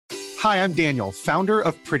Hi, I'm Daniel, founder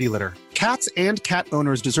of Pretty Litter. Cats and cat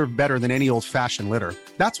owners deserve better than any old-fashioned litter.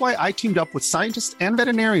 That's why I teamed up with scientists and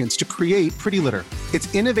veterinarians to create Pretty Litter.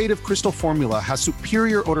 Its innovative crystal formula has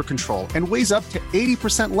superior odor control and weighs up to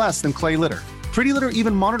 80% less than clay litter. Pretty Litter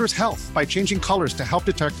even monitors health by changing colors to help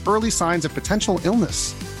detect early signs of potential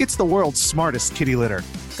illness. It's the world's smartest kitty litter.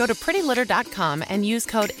 Go to prettylitter.com and use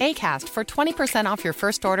code ACAST for 20% off your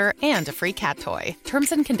first order and a free cat toy.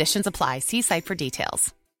 Terms and conditions apply. See site for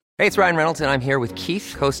details. Hey, it's Ryan Reynolds, and I'm here with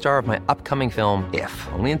Keith, co-star of my upcoming film, If,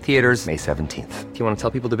 only in theaters May 17th. Do you want to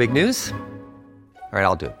tell people the big news? All right,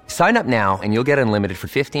 I'll do it. Sign up now and you'll get unlimited for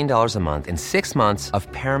 $15 a month and 6 months of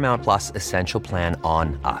Paramount Plus Essential Plan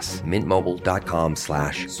on us.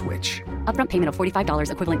 MintMobile.com/switch. Upfront payment of $45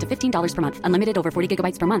 equivalent to $15 per month. Unlimited over 40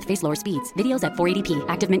 gigabytes per month. Face lower speeds. Videos at 480p.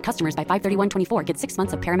 Active Mint customers by 531.24 get 6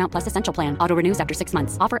 months of Paramount Plus Essential Plan. Auto renews after 6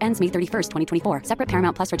 months. Offer ends May 31st, 2024. Separate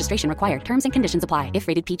Paramount Plus registration required. Terms and conditions apply if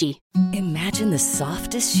rated PG. Imagine the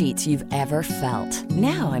softest sheets you've ever felt.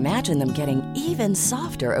 Now imagine them getting even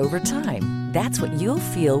softer over time. That's what you'll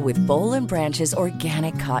feel with Boll & Branch's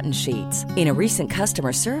organic cotton sheets. In a recent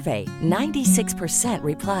customer survey, 96%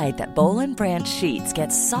 replied that Boll & Branch sheets get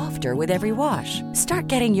softer with every wash. Start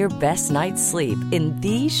getting your best night's sleep in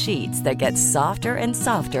these sheets that get softer and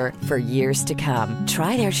softer for years to come.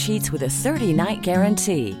 Try their sheets with a 30-night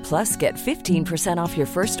guarantee. Plus, get 15% off your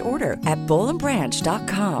first order at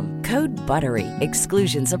bollandbranch.com. Code BUTTERY.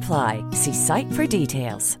 Exclusions apply. See site for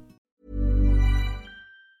details.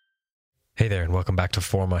 Hey there, and welcome back to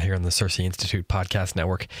Forma here on the Cersei Institute Podcast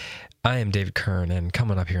Network. I am David Kern, and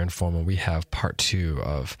coming up here in Forma, we have part 2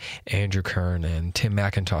 of Andrew Kern and Tim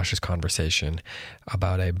McIntosh's conversation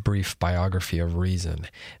about a brief biography of reason.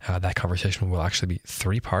 That conversation will actually be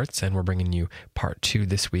 3 parts, and we're bringing you part 2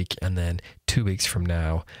 this week, and then 2 weeks from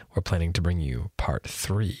now, we're planning to bring you part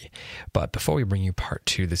 3. But before we bring you part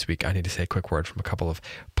 2 this week, I need to say a quick word from a couple of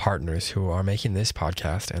partners who are making this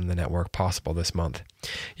podcast and the network possible this month.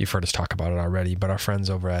 You've heard us talk about it already, but our friends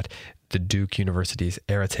over at the Duke University's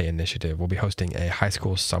Arete Initiative will be hosting a high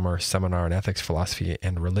school summer seminar in ethics, philosophy,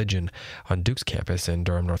 and religion on Duke's campus in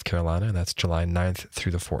Durham, North Carolina, and that's July 9th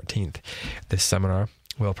through the 14th. This seminar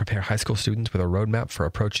will prepare high school students with a roadmap for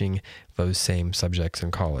approaching those same subjects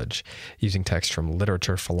in college. Using text from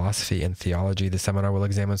literature, philosophy, and theology, the seminar will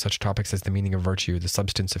examine such topics as the meaning of virtue, the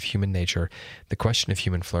substance of human nature, the question of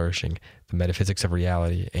human flourishing, the metaphysics of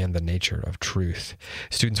reality, and the nature of truth.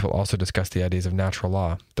 Students will also discuss the ideas of natural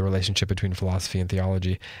law, the relationship between philosophy and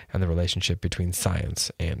theology, and the relationship between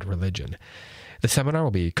science and religion. The seminar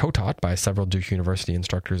will be co-taught by several Duke University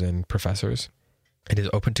instructors and professors. It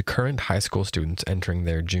is open to current high school students entering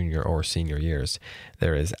their junior or senior years.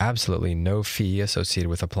 There is absolutely no fee associated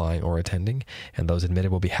with applying or attending, and those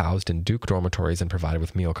admitted will be housed in Duke dormitories and provided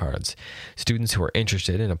with meal cards. Students who are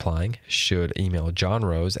interested in applying should email John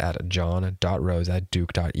Rose at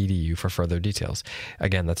john.rose@duke.edu for further details.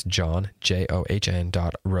 Again, that's John,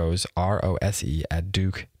 JOHN.Rose, ROSE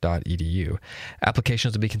 @duke.edu.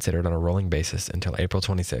 Applications will be considered on a rolling basis until April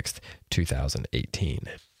 26th, 2018.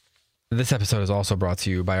 This episode is also brought to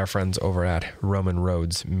you by our friends over at Roman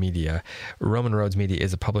Roads Media. Roman Roads Media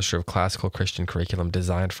is a publisher of classical Christian curriculum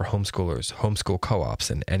designed for homeschoolers, homeschool co-ops,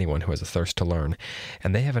 and anyone who has a thirst to learn.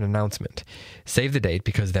 And they have an announcement. Save the date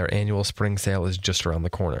because their annual spring sale is just around the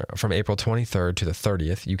corner. From April 23rd to the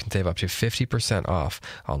 30th, you can save up to 50% off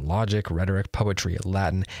on logic, rhetoric, poetry,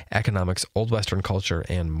 Latin, economics, Old Western culture,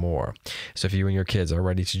 and more. So if you and your kids are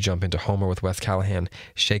ready to jump into Homer with Wes Callahan,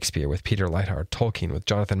 Shakespeare with Peter Lightheart, Tolkien with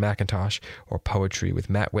Jonathan McIntosh, or poetry with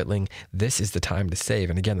Matt Whitling, this is the time to save.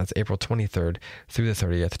 And again, that's April 23rd through the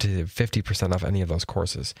 30th to save 50% off any of those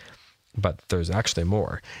courses. But there's actually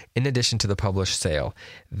more. In addition to the published sale,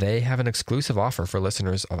 they have an exclusive offer for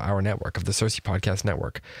listeners of our network, of the Cersei Podcast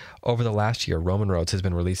Network. Over the last year, Roman Roads has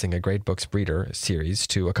been releasing a Great Books Reader series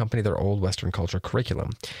to accompany their Old Western culture curriculum.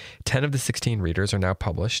 10 of the 16 readers are now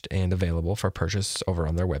published and available for purchase over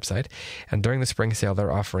on their website. And during the spring sale,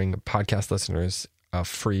 they're offering podcast listeners a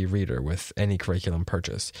free reader with any curriculum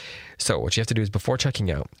purchase. So what you have to do is, before checking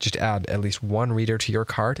out, just add at least one reader to your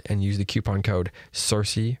cart and use the coupon code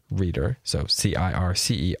CERSEIREADER, so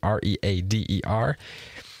CIRCEREADER,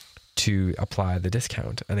 to apply the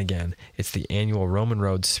discount. And again, it's the annual Roman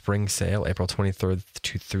Roads Spring Sale, April 23rd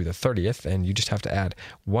through the 30th, and you just have to add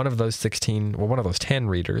one of those 10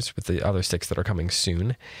 readers with the other 6 that are coming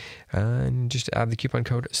soon, and just add the coupon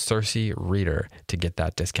code CERSEIREADER to get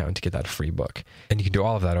that discount, to get that free book. And you can do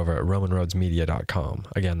all of that over at RomanRoadsMedia.com.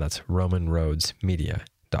 Again, that's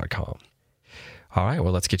RomanRoadsMedia.com. All right,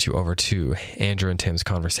 well, let's get you over to Andrew and Tim's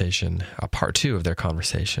conversation, part 2 of their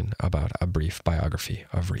conversation about a brief biography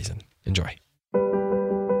of reason. Enjoy.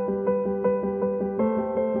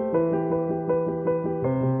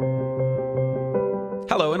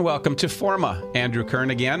 Hello and welcome to Forma. Andrew Kern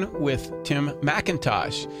again with Tim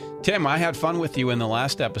McIntosh. Tim, I had fun with you in the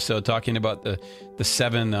last episode talking about the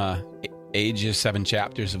 7 ages, 7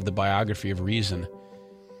 chapters of the biography of Reason,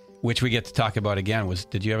 which we get to talk about again.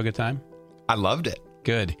 Did you have a good time? I loved it.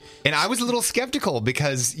 Good. And I was a little skeptical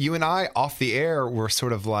because you and I off the air were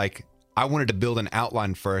sort of like, I wanted to build an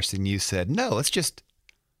outline first, and you said, no, let's just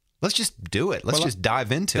do it. Let's just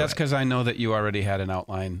dive into it. That's because I know that you already had an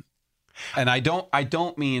outline. And I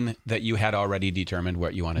don't mean that you had already determined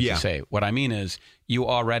what you wanted to say. What I mean is you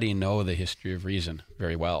already know the history of Reason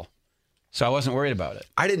very well. So I wasn't worried about it.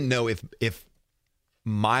 I didn't know if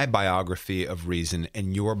my biography of Reason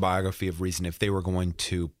and your biography of Reason, if they were going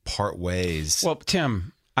to part ways. Well,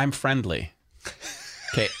 Tim, I'm friendly.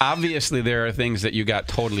 Okay, obviously there are things that you got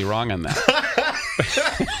totally wrong on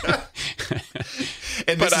that.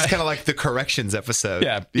 And this is kind of like the corrections episode.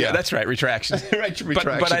 Yeah, that's right. Retractions. Retractions.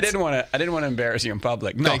 But I didn't want to embarrass you in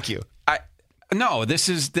public. No, thank you. This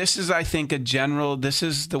is I think this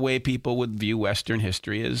is the way people would view Western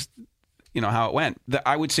history, is how it went.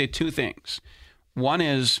 I would say 2 things. One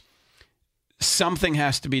is something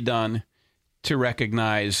has to be done to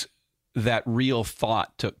recognize that real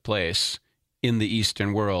thought took place in the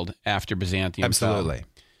Eastern world after Byzantium. Absolutely. Fell.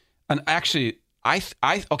 And actually,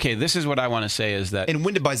 okay, this is what I want to say is that... And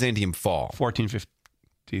when did Byzantium fall?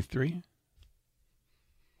 1453?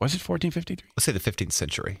 Was it 1453? Let's say the 15th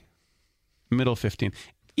century. Middle 15th.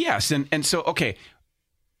 Yes, and so, okay,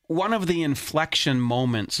 one of the inflection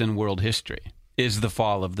moments in world history is the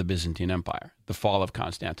fall of the Byzantine Empire, the fall of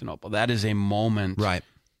Constantinople. That is a moment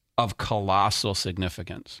of colossal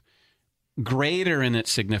significance, greater in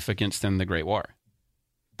its significance than the Great War,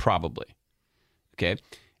 probably, okay,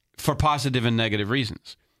 for positive and negative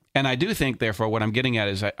reasons. And I do think, therefore, what I'm getting at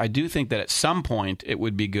is I do think that at some point it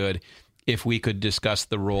would be good if we could discuss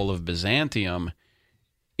the role of Byzantium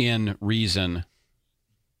in Reason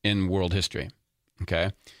in world history,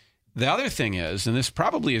 okay? The other thing is, and this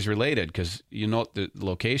probably is related because the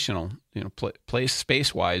locational, place,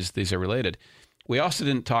 space-wise, these are related. We also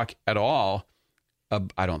didn't talk at all,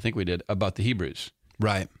 I don't think we did, about the Hebrews.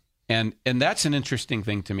 Right. And that's an interesting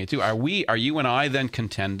thing to me too. Are you and I then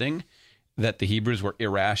contending that the Hebrews were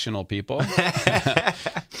irrational people?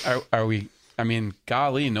 Are we? I mean,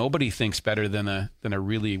 golly, nobody thinks better than a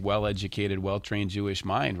really well-educated, well-trained Jewish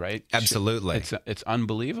mind, right? Absolutely. It's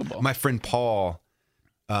unbelievable. My friend Paul,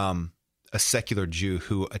 a secular Jew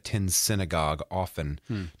who attends synagogue often,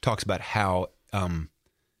 talks about how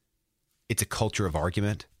it's a culture of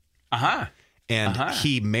argument. Uh-huh. And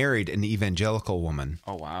he married an evangelical woman.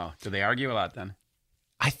 Oh, wow. Do they argue a lot then?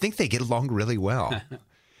 I think they get along really well.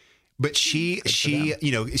 But she's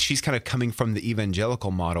kind of coming from the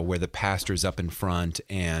evangelical model where the pastor's up in front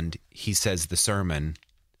and he says the sermon,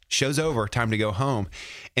 show's over, time to go home.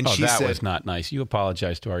 And she said, was not nice. You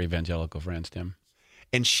apologize to our evangelical friends, Tim.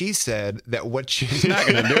 And she said that what she's not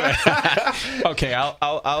going to do it. Okay,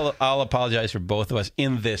 I'll apologize for both of us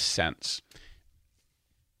in this sense.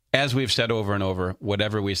 As we've said over and over,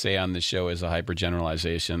 whatever we say on this show is a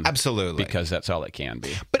hypergeneralization. Absolutely. Because that's all it can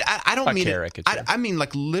be. But I don't mean caricature. I mean,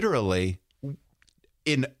 like, literally,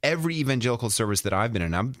 in every evangelical service that I've been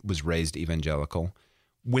in, I was raised evangelical,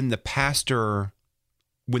 when the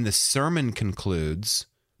sermon concludes,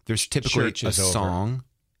 there's typically a song,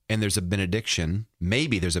 and there's a benediction.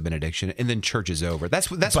 Maybe there's a benediction, and then church is over.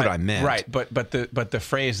 That's what I meant. Right, but the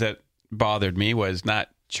phrase that bothered me was not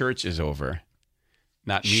church is over.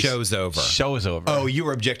 Not show's over. Show's over. Oh, you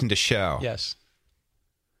were objecting to show. Yes.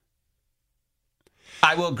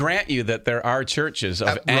 I will grant you that there are churches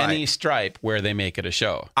of any stripe where they make it a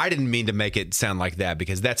show. I didn't mean to make it sound like that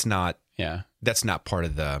because that's not part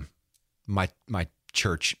of my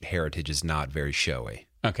church heritage is not very showy.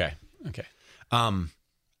 Okay.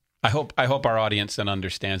 I hope our audience then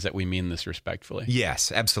understands that we mean this respectfully.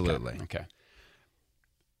 Yes, absolutely. Okay.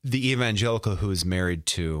 The evangelical who is married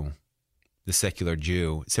to the secular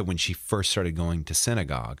Jew said when she first started going to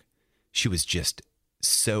synagogue, she was just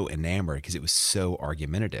so enamored because it was so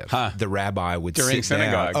argumentative. The rabbi would during sit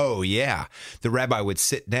synagogue. down. Oh, yeah. The rabbi would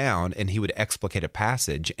sit down and he would explicate a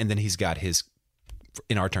passage, and then he's got his,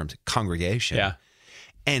 in our terms, congregation. Yeah.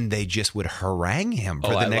 And they just would harangue him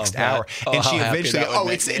for the next hour. And she eventually,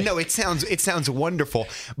 it sounds wonderful.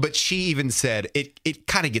 But she even said it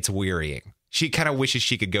kind of gets wearying. She kind of wishes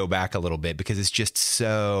she could go back a little bit because it's just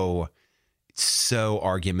so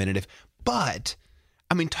argumentative. But,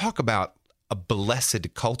 I mean, talk about a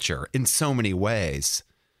blessed culture in so many ways.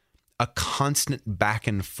 A constant back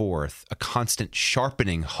and forth, a constant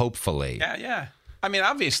sharpening, hopefully. Yeah. I mean,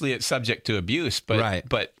 obviously it's subject to abuse, but right.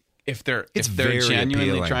 But if they're very genuinely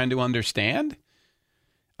appealing. trying to understand,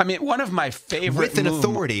 I mean, one of my favorite with an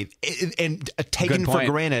authority and taken for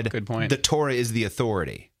granted. Good point. The Torah is the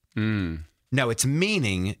authority. Now, its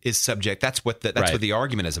meaning is subject. That's what what the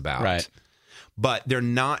argument is about. Right. But they're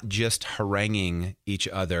not just haranguing each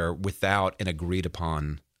other without an agreed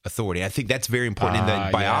upon authority. I think that's very important in the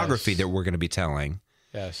biography that we're going to be telling.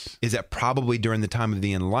 Yes. Is that probably during the time of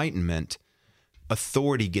the Enlightenment,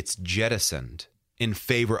 authority gets jettisoned in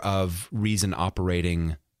favor of reason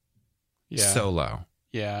operating solo.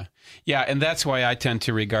 Yeah. Yeah, and that's why I tend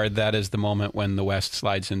to regard that as the moment when the West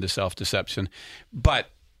slides into self-deception. But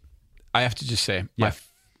I have to just say,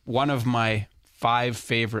 one of my 5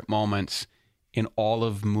 favorite moments in all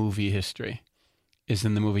of movie history is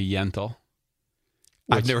in the movie Yentl.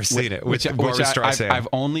 I've never seen it. Which I've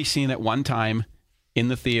only seen it one time in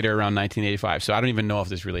the theater around 1985, so I don't even know if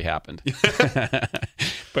this really happened.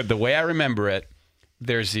 But the way I remember it,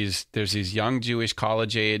 there's these young Jewish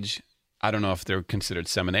college age, I don't know if they're considered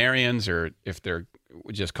seminarians or if they're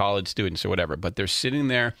just college students or whatever, but they're sitting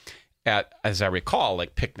there at, as I recall,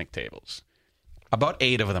 like picnic tables. About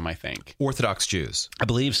 8 of them, I think. Orthodox Jews. I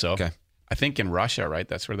believe so. Okay. I think in Russia, right?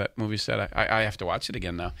 That's where that movie's set. I have to watch it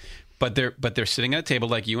again now. But they're sitting at a table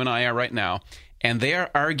like you and I are right now, and they are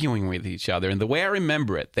arguing with each other. And the way I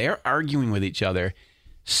remember it, they are arguing with each other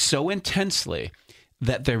so intensely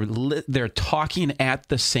that they're talking at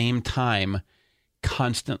the same time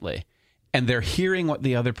constantly. And they're hearing what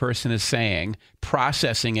the other person is saying,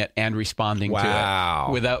 processing it, and responding to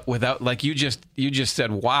it. Without like you just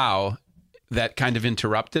said, wow, that kind of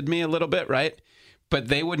interrupted me a little bit, right? But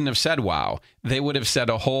they wouldn't have said wow. They would have said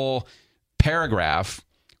a whole paragraph,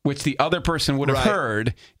 which the other person would have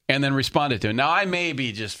heard and then responded to. Now, I may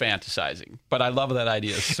be just fantasizing, but I love that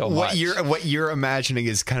idea so much. What you're imagining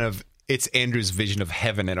is kind of, it's Andrew's vision of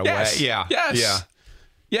heaven in a way. Yeah. Yes. Yeah.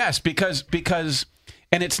 Yes, because,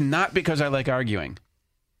 and it's not because I like arguing.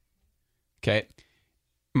 Okay.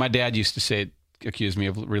 My dad used to accuse me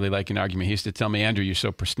of really liking argument. He used to tell me, Andrew, you're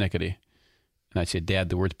so persnickety. And I'd say, Dad,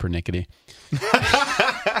 the word's pernickety.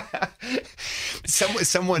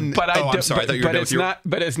 Someone. But I'm sorry. I thought you were it's not.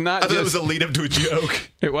 But it's not. I thought it was a lead up to a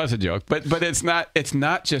joke. It was a joke. But it's not. It's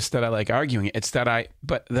not just that I like arguing. It's that I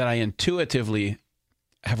intuitively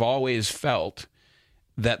have always felt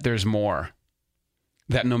that there's more.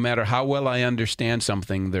 That no matter how well I understand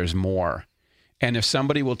something, there's more. And if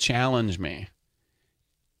somebody will challenge me,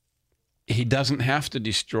 he doesn't have to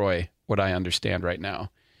destroy what I understand right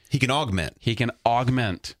now. He can augment. He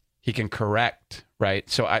can correct, right?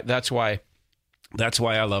 So that's why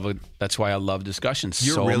I love it. That's why I love discussions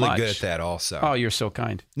you're so really much. Good at that also. Oh, you're so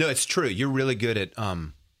kind. No, it's true. You're really good at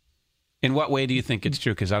In what way do you think it's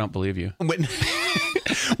true? Because I don't believe you.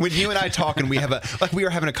 When you and I talk and we were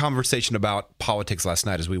having a conversation about politics last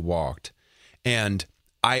night as we walked, and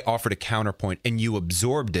I offered a counterpoint and you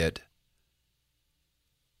absorbed it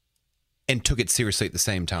and took it seriously at the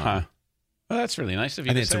same time. Huh. Well, that's really nice of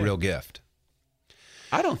you. I think it's a real gift.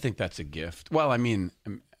 I don't think that's a gift. Well, I mean,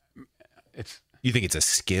 it's. You think it's a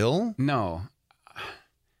skill? No.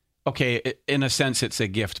 Okay, in a sense, it's a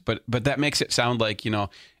gift, but that makes it sound like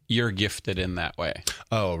you're gifted in that way.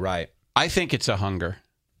 Oh, right. I think it's a hunger.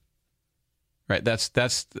 Right.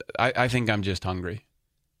 I think I'm just hungry,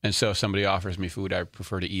 and so if somebody offers me food, I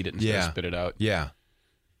prefer to eat it instead of spit it out. Yeah.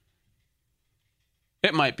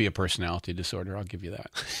 It might be a personality disorder. I'll give you that.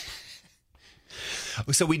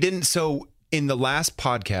 So in the last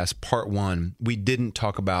podcast, part 1, we didn't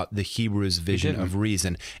talk about the Hebrews' vision of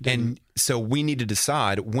reason. And so we need to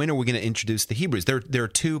decide, when are we going to introduce the Hebrews? There are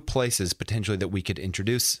 2 places potentially that we could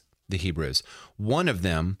introduce the Hebrews. One of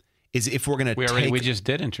them is if we're going to we just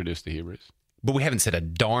did introduce the Hebrews. But we haven't said a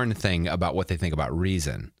darn thing about what they think about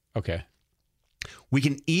reason. Okay. We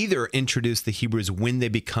can either introduce the Hebrews when they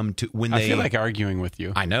I feel like arguing with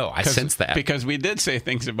you. I know. I sense that. Because we did say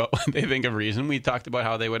things about what they think of reason. We talked about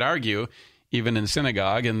how they would argue, even in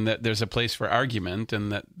synagogue, and that there's a place for argument,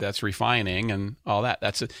 and that's refining and all that.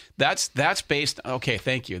 That's based. Okay,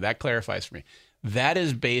 thank you. That clarifies for me. That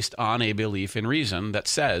is based on a belief in reason that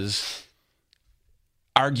says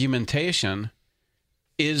argumentation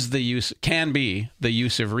can be the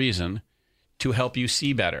use of reason to help you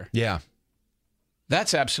see better. Yeah.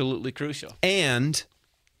 That's absolutely crucial. And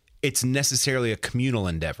it's necessarily a communal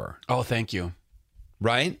endeavor. Oh, thank you.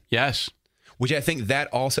 Right? Yes. Which I think that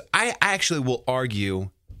also, I actually will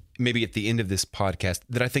argue, maybe at the end of this podcast,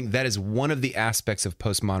 that I think that is one of the aspects of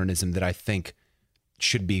postmodernism that I think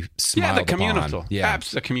should be smiled upon. Yeah, the communal. Yeah,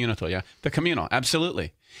 the communal, yeah. The communal,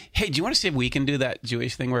 absolutely. Hey, do you want to see if we can do that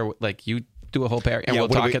Jewish thing where like you do a whole paragraph, and we'll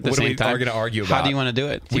talk at the same time. What are we going to argue about? How do you want to do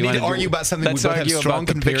it? We need to argue about something we both have strong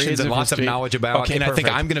convictions and lots of knowledge about. Okay, and perfect.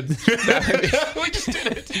 I think I'm going to... We just did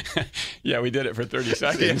it. Yeah, we did it for 30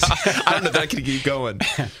 seconds. Yeah, I don't know if I can keep going.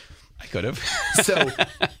 I could have. So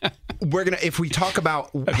we're going to, if we talk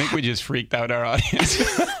about... I think we just freaked out our audience.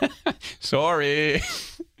 Sorry.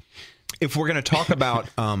 If we're going to talk about...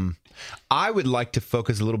 I would like to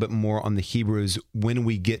focus a little bit more on the Hebrews when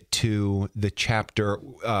we get to the chapter.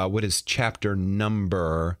 What is chapter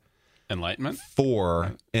number? Enlightenment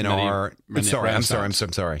 4 in our. I'm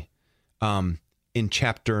sorry. In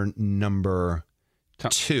chapter number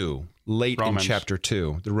 2, late Romans. in chapter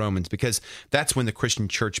 2, the Romans, because that's when the Christian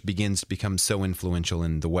church begins to become so influential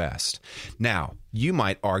in the West. Now, you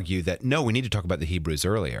might argue that no, we need to talk about the Hebrews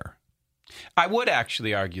earlier. I would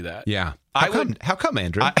actually argue that. Yeah. How come,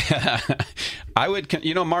 Andrew? I would,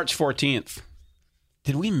 March 14th.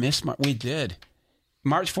 Did we miss March? We did.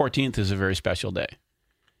 March 14th is a very special day.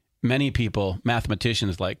 Many people,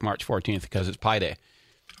 mathematicians, like March 14th because it's Pi Day.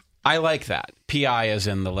 I like that. Pi as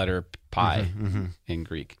in the letter pi in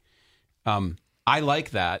Greek. I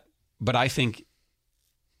like that, but I think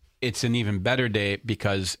it's an even better day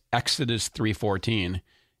because Exodus 3:14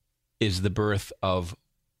 is the birth of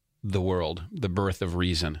the world, the birth of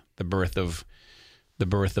reason, the birth of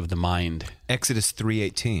the mind. Exodus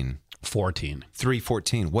 3:18.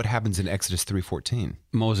 3:14. What happens in Exodus 3:14?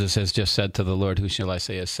 Moses has just said to the Lord, "Who shall I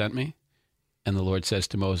say has sent me?" And the Lord says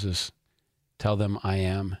to Moses, "Tell them I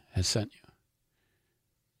am has sent you."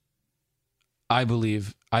 I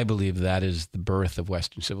believe that is the birth of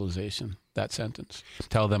Western civilization. That sentence,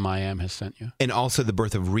 "Tell them I am has sent you," and also the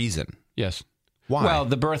birth of reason. Yes. Why? Well,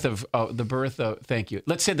 the birth of thank you.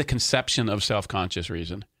 Let's say the conception of self-conscious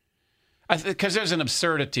reason. Because there's an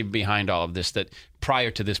absurdity behind all of this that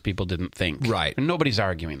prior to this people didn't think. Right. And nobody's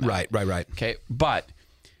arguing that. Right. Okay. But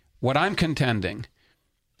what I'm contending,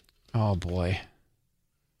 oh boy.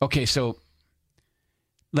 Okay, so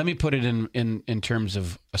let me put it in terms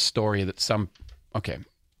of a story that okay.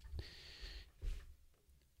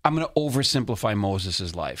 I'm going to oversimplify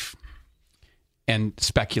Moses' life and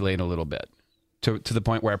speculate a little bit. To the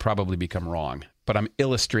point where I probably become wrong. But I'm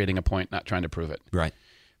illustrating a point, not trying to prove it. Right.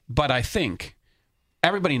 But I think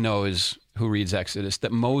everybody knows who reads Exodus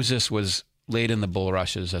that Moses was laid in the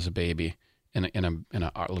bulrushes as a baby in a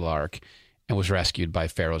little ark and was rescued by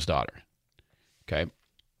Pharaoh's daughter. Okay.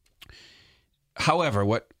 However,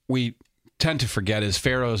 what we tend to forget is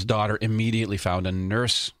Pharaoh's daughter immediately found a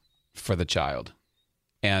nurse for the child.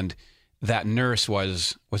 And that nurse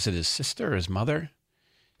was it his sister or his mother?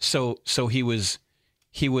 So he was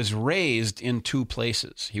raised in two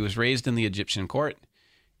places. He was raised in the Egyptian court,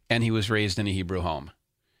 and he was raised in a Hebrew home.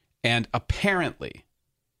 And apparently,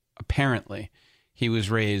 he was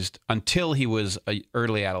raised until he was an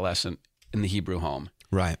early adolescent in the Hebrew home.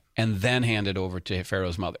 Right. And then handed over to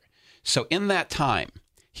Pharaoh's mother. So in that time,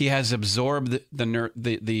 he has absorbed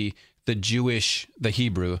the Jewish, the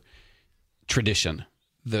Hebrew tradition,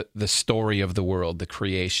 the story of the world, the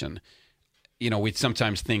creation. We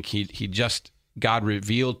sometimes think God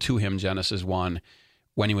revealed to him Genesis 1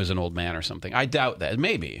 when he was an old man or something. I doubt that.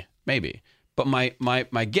 Maybe. But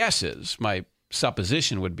my guess is, my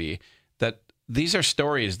supposition would be that these are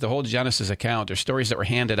stories, the whole Genesis account are stories that were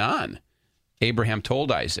handed on. Abraham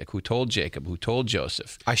told Isaac, who told Jacob, who told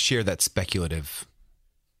Joseph. I share that speculative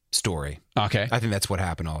story. Okay. I think that's what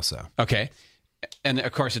happened also. Okay. And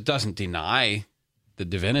of course, it doesn't deny the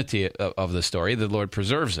divinity of the story. The Lord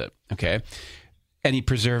preserves it, okay? And he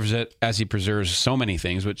preserves it as he preserves so many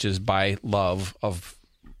things, which is by love of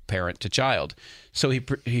parent to child. So he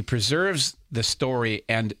preserves the story,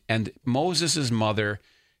 and Moses' mother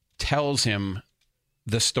tells him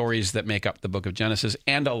the stories that make up the book of Genesis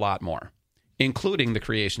and a lot more, including the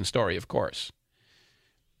creation story, of course.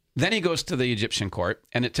 Then he goes to the Egyptian court,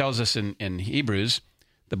 and it tells us in Hebrews,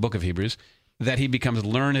 the book of Hebrews, that he becomes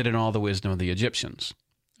learned in all the wisdom of the Egyptians.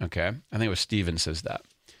 Okay? I think it was Stephen says that.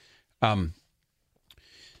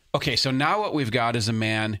 Okay, so now what we've got is a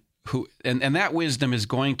man who, and that wisdom is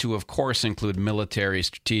going to, of course, include military,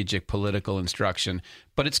 strategic, political instruction,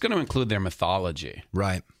 but it's going to include their mythology.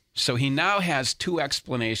 Right. So he now has two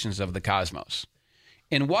explanations of the cosmos.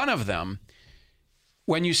 In one of them,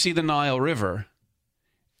 when you see the Nile River,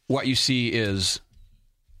 what you see is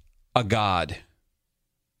a god.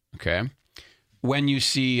 Okay? When you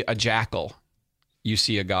see a jackal, you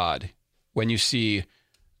see a god. When you see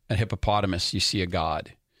a hippopotamus, you see a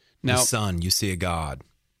god. Now, the sun, you see a god.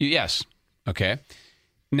 Yes. Okay.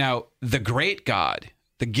 Now, the great God,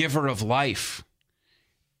 the giver of life,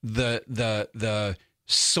 the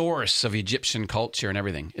source of Egyptian culture and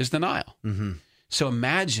everything is the Nile. Mm-hmm. So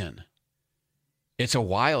imagine It's a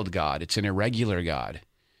wild God. It's an irregular God.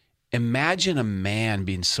 Imagine a man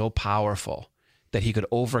being so powerful that he could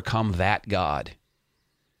overcome that God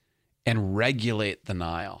and regulate the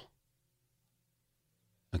Nile.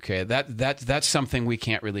 Okay, that's something we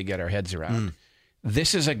can't really get our heads around.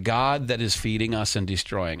 This is a God that is feeding us and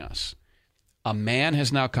destroying us. A man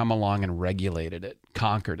has now come along and regulated it,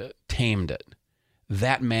 conquered it, tamed it.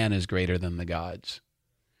 That man is greater than the gods.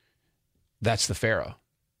 That's the Pharaoh.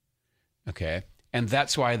 Okay, and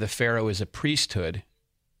that's why the Pharaoh is a priesthood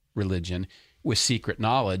religion with secret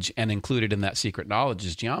knowledge, and included in that secret knowledge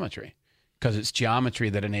is geometry, because it's geometry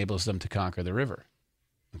that enables them to conquer the river,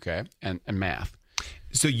 okay, and math.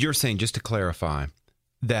 So you're saying, just to clarify,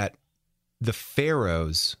 that the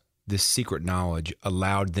pharaohs, this secret knowledge,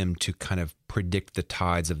 allowed them to kind of predict the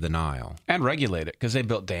tides of the Nile. And regulate it, because they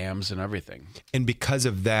built dams and everything. And because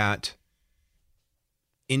of that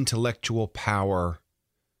intellectual power,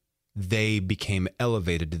 they became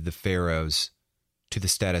elevated to the pharaohs to the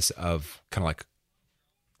status of kind of like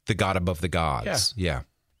the god above the gods. Yeah.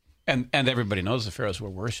 And everybody knows the pharaohs were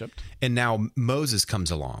worshipped. And now Moses comes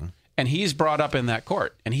along. And he's brought up in that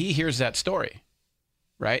court, and he hears that story,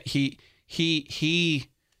 right? He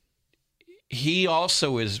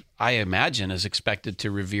also is, I imagine, is expected to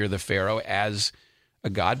revere the Pharaoh as a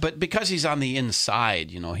god, but because he's on the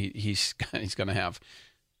inside, he's going to have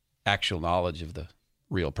actual knowledge of the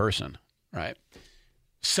real person, right?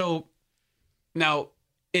 So now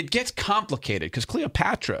it gets complicated because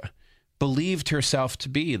Cleopatra believed herself to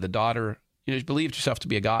be the daughter, believed herself to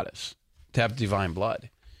be a goddess, to have divine blood.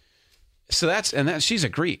 So she's a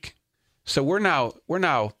Greek. So we're now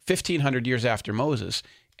 1,500 years after Moses,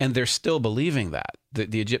 and they're still believing that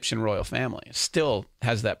the Egyptian royal family still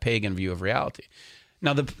has that pagan view of reality.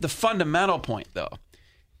 Now, the fundamental point, though,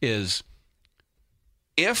 is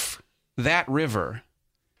if that river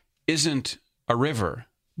isn't a river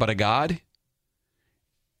but a god,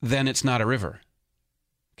 then it's not a river.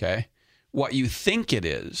 Okay? What you think it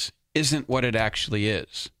is isn't what it actually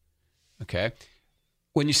is. Okay?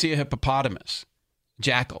 When you see a hippopotamus,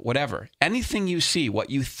 jackal, whatever, anything you see, what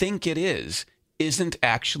you think it is, isn't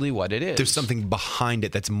actually what it is. There's something behind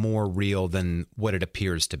it that's more real than what it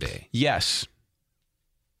appears to be. Yes.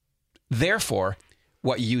 Therefore,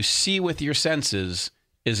 what you see with your senses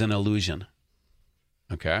is an illusion.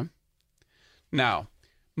 Okay? Now,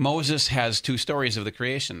 Moses has two stories of the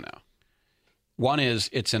creation now. One is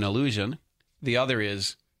it's an illusion. The other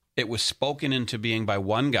is it was spoken into being by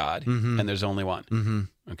one God, and there's only one. Mm-hmm.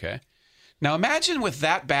 Okay? Now, imagine with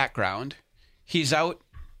that background, he's out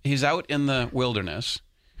in the wilderness,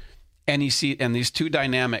 and these two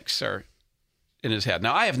dynamics are in his head.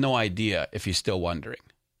 Now, I have no idea if he's still wondering,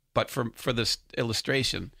 but for this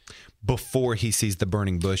illustration, before he sees the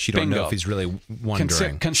burning bush, you don't know if he's really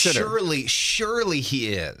wondering. Consider. Surely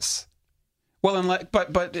he is. Well,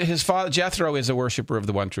 but his father Jethro is a worshiper of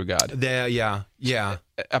the one true God. Yeah.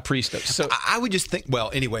 A priest. So I would just think.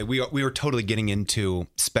 Well, anyway, we were totally getting into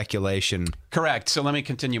speculation. Correct. So let me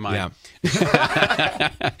continue mine. Yeah.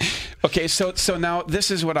 Okay. So now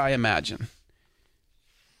this is what I imagine.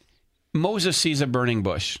 Moses sees a burning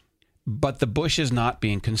bush, but the bush is not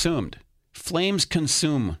being consumed. Flames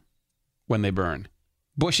consume when they burn.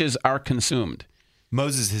 Bushes are consumed.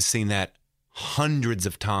 Moses has seen that hundreds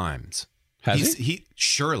of times. Has he?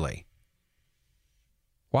 Surely.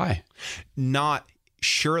 Why? Not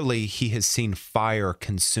surely he has seen fire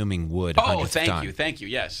consuming wood. Oh, thank you.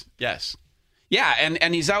 Yes. Yeah,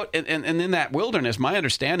 and he's out, and in that wilderness, my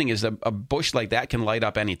understanding is a bush like that can light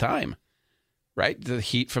up any time, right? The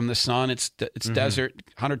heat from the sun, it's desert,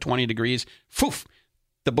 120 degrees, poof,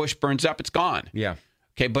 the bush burns up, it's gone. Yeah.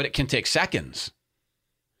 Okay, but it can take seconds.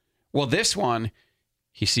 Well, this one,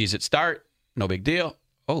 he sees it start, no big deal.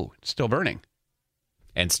 Oh, it's still burning.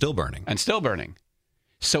 And still burning.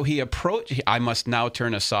 So I must now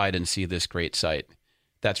turn aside and see this great sight.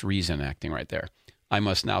 That's reason acting right there. I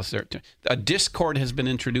must now a discord has been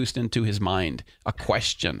introduced into his mind, a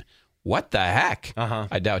question. What the heck?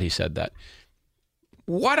 I doubt he said that.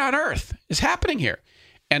 What on earth is happening here?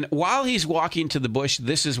 And while he's walking to the bush,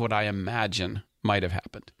 this is what I imagine might have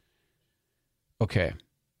happened. Okay.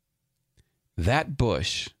 That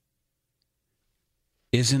bush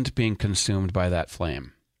isn't being consumed by that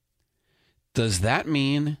flame. Does that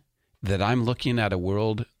mean that I'm looking at a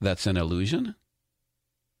world that's an illusion?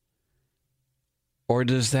 Or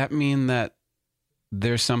does that mean that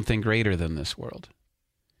there's something greater than this world?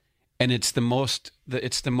 And it's the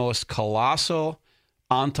most colossal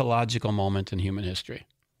ontological moment in human history.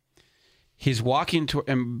 He's walking to,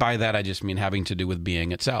 and by that I just mean having to do with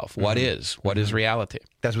being itself. What is reality?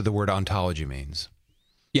 That's what the word ontology means.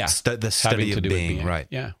 Yeah. The study of being, right.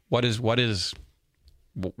 Yeah. What is?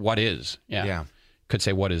 Yeah. Yeah. Could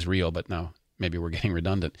say what is real, but no, maybe we're getting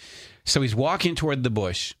redundant. So he's walking toward the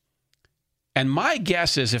bush. And my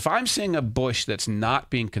guess is if I'm seeing a bush that's not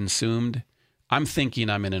being consumed, I'm thinking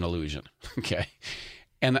I'm in an illusion. Okay.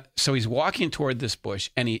 And so he's walking toward this bush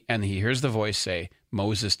and he hears the voice say,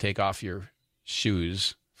 Moses, take off your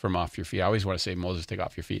shoes from off your feet. I always want to say, Moses, take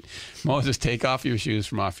off your feet. Moses, take off your shoes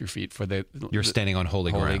from off your feet, for you're standing on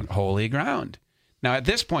holy ground. Holy ground. Now at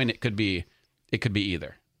this point, it could be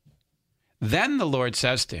either. Then the Lord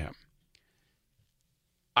says to him,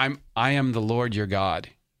 I am the Lord your God,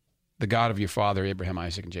 the God of your father Abraham,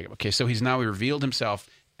 Isaac, and Jacob. Okay, so he's now revealed himself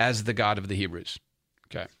as the God of the Hebrews.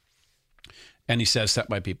 Okay. And he says, set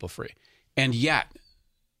my people free. And yet,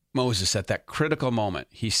 Moses, at that critical moment,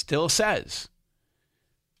 he still says,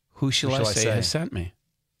 who shall I say has sent me?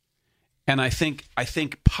 And I think a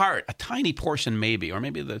tiny portion maybe, or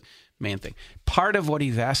maybe the main thing, part of what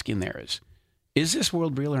he's asking there is this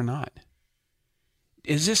world real or not?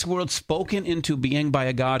 Is this world spoken into being by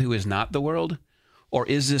a God who is not the world? Or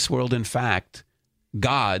is this world, in fact,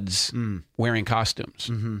 gods wearing costumes?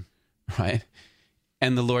 Mm-hmm. Right?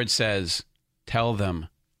 And the Lord says, tell them,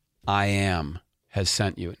 I am has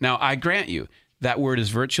sent you. Now, I grant you, that word is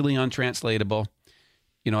virtually untranslatable.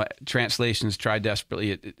 You know, translations try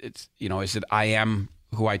desperately. It's is it I am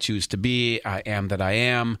who I choose to be? I am that I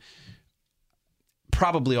am.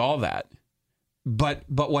 Probably all that. But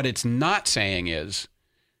what it's not saying is,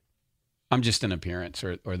 I'm just an appearance,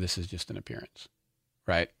 or this is just an appearance.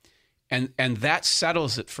 Right? And that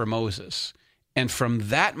settles it for Moses. And from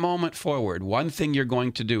that moment forward, one thing you're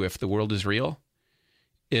going to do if the world is real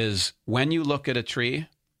is when you look at a tree,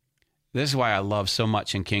 this is why I love so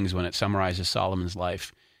much in Kings when it summarizes Solomon's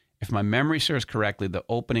life. If my memory serves correctly, the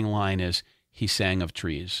opening line is, he sang of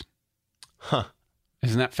trees. Huh.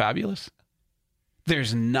 Isn't that fabulous?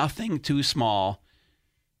 There's nothing too small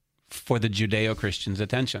for the Judeo-Christian's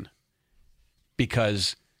attention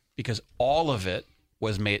because all of it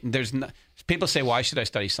was made. People say, why should I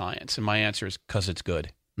study science? And my answer is because it's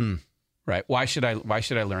good. Right? Why should I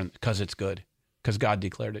learn? Because it's good. Because God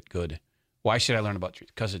declared it good. Why should I learn about trees?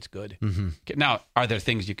 Because it's good. Mm-hmm. Okay, now, are there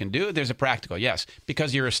things you can do? There's a practical, yes,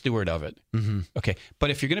 because you're a steward of it. Mm-hmm. Okay, but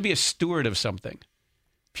if you're going to be a steward of something,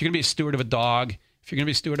 if you're going to be a steward of a dog, if you're going to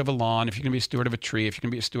be a steward of a lawn, if you're going to be a steward of a tree, if you're going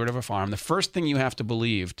to be a steward of a farm, the first thing you have to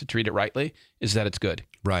believe to treat it rightly is that it's good.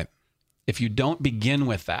 Right. If you don't begin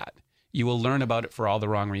with that, you will learn about it for all the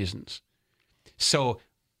wrong reasons. So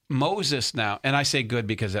Moses now, and I say good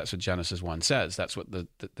because that's what Genesis 1 says. That's what the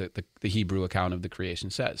Hebrew account of the creation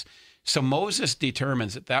says. So Moses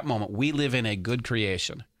determines at that moment, we live in a good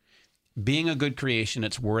creation. Being a good creation,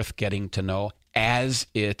 it's worth getting to know as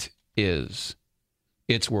it is.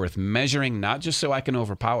 It's worth measuring, not just so I can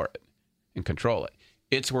overpower it and control it.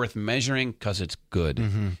 It's worth measuring because it's good.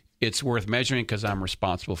 Mm-hmm. It's worth measuring because I'm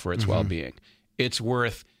responsible for its well-being. It's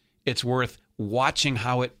worth watching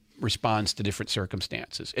how it responds to different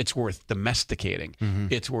circumstances. It's worth domesticating. Mm-hmm.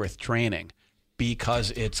 It's worth training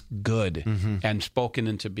because it's good and spoken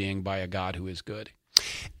into being by a God who is good.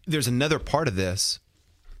 There's another part of this,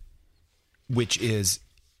 which is,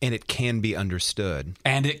 and it can be understood.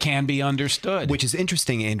 And it can be understood. Which is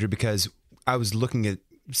interesting, Andrew, because I was looking at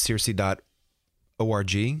Circe.org.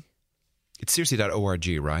 It's Circe.org,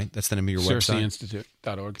 right? That's the name of your website?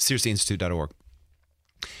 CirceInstitute.org. CirceInstitute.org.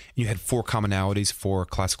 You had 4 commonalities for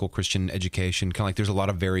classical Christian education. Kind of like there's a lot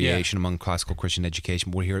of variation among classical Christian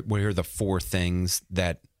education. What are the 4 things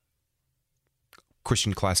that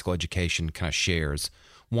Christian classical education kind of shares?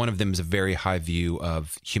 One of them is a very high view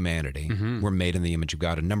of humanity. Mm-hmm. We're made in the image of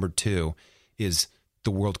God. And number 2 is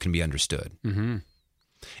the world can be understood. Mm-hmm.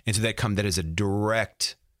 And so that is a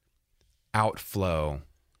direct outflow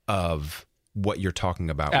of what you're talking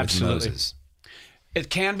about with Moses. It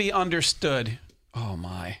can be understood. Oh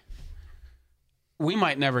my. We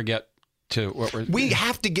might never get to what we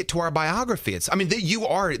have to get to our biography.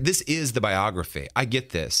 This is the biography. I get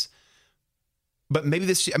this. But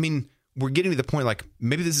maybe we're getting to the point, like,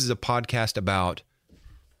 maybe this is a podcast about,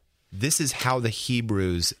 this is how the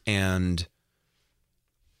Hebrews and,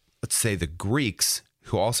 let's say, the Greeks,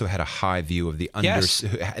 who also had a high view of that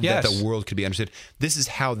the world could be understood. This is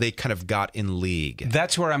how they kind of got in league.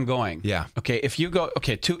 That's where I'm going. Yeah. Okay,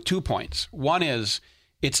 two points. One is,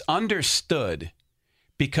 it's understood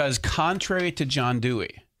because contrary to John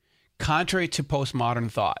Dewey, contrary to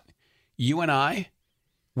postmodern thought, you and I,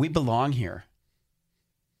 we belong here.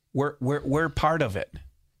 We're part of it.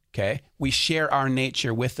 Okay? We share our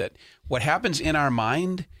nature with it. What happens in our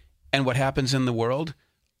mind and what happens in the world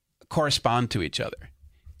correspond to each other.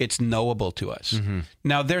 It's knowable to us.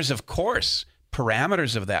 Now, there's, of course,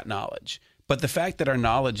 parameters of that knowledge. But the fact that our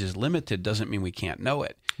knowledge is limited doesn't mean we can't know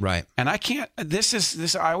it. Right. And I can't,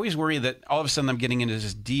 I always worry that all of a sudden I'm getting into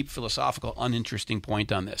this deep philosophical, uninteresting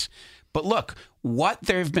point on this. But look, what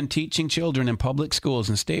they've been teaching children in public schools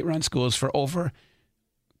and state-run schools for over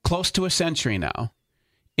close to a century now,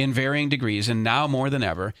 in varying degrees, and now more than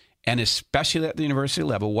ever, and especially at the university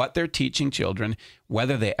level, what they're teaching children,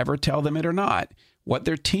 whether they ever tell them it or not, what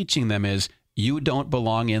they're teaching them is, you don't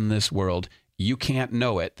belong in this world. You can't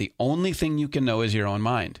know it. The only thing you can know is your own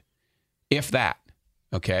mind, if that,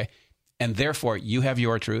 okay? And therefore, you have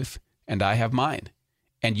your truth, and I have mine.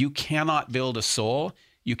 And you cannot build a soul,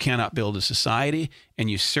 you cannot build a society,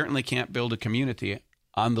 and you certainly can't build a community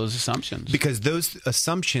on those assumptions. Because those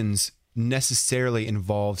assumptions necessarily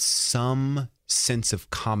involve some sense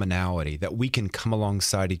of commonality, that we can come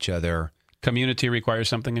alongside each other. Community requires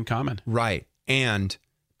something in common. Right. And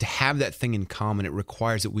to have that thing in common, it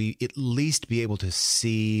requires that we at least be able to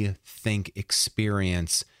see, think,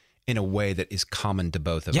 experience in a way that is common to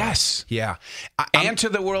both of us. Yes. Yeah. And to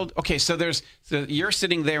the world. Okay, so you're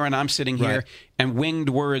sitting there and I'm sitting here, right. And winged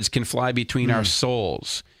words can fly between our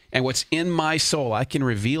souls. And what's in my soul, I can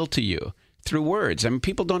reveal to you through words. I mean,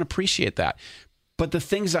 people don't appreciate that. But the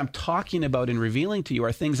things I'm talking about and revealing to you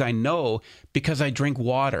are things I know because I drink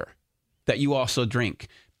water that you also drink.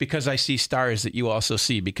 Because I see stars that you also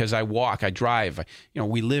see, because I walk, I drive.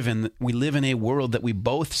 We live in a world that we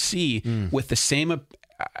both see with the same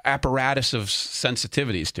apparatus of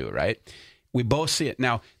sensitivities to, right? We both see it.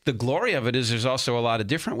 Now, the glory of it is there's also a lot of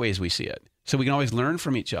different ways we see it. So we can always learn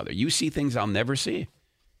from each other. You see things I'll never see.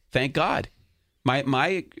 Thank God.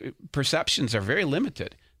 My perceptions are very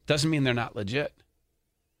limited. Doesn't mean they're not legit,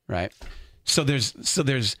 right? So there's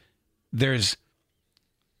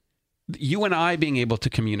you and I being able to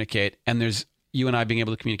communicate, and there's you and I being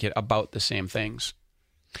able to communicate about the same things.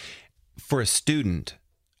 For a student,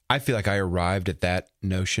 I feel like I arrived at that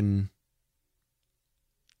notion.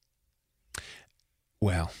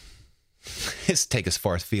 Well, it's take us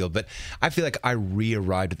far afield, but I feel like I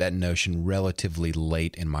re-arrived at that notion relatively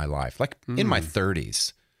late in my life, like in my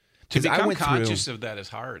 30s. To become conscious of that is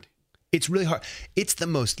hard. It's really hard. It's the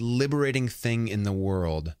most liberating thing in the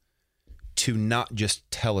world to not just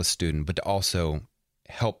tell a student, but to also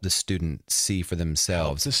help the student see for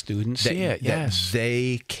themselves. Help the student see it, yes. That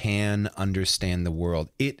they can understand the world.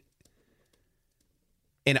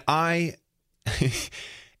 And I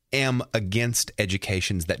am against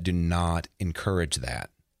educations that do not encourage that.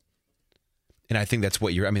 And I think that's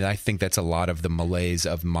what I think that's a lot of the malaise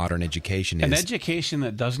of modern education is. An education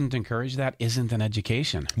that doesn't encourage that isn't an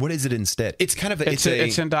education. What is it instead? It's kind of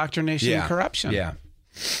it's indoctrination and corruption. Yeah.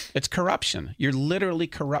 It's corruption. You're literally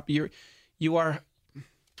corrupt. You are.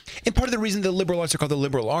 And part of the reason the liberal arts are called the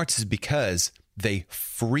liberal arts is because they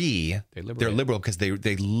free. They're liberal because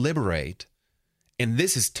they liberate. And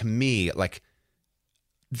this is, to me, like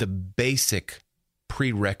the basic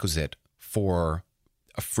prerequisite for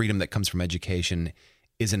a freedom that comes from education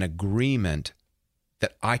is an agreement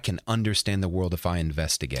that I can understand the world if I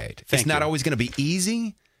investigate. It's not always going to be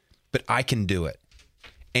easy, but I can do it.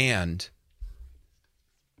 And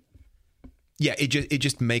yeah, it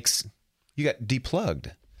just makes you got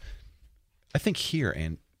deplugged. I think here,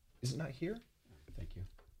 and is it not here? Thank you.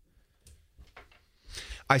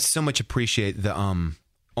 I so much appreciate the on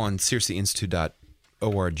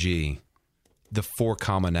SearcyInstitute.org the 4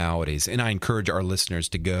 commonalities, and I encourage our listeners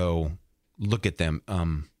to go look at them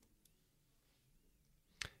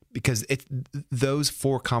because it's those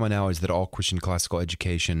 4 commonalities that all Christian classical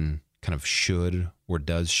education kind of should or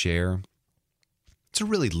does share. It's a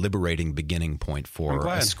really liberating beginning point for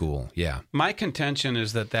a school. Yeah. My contention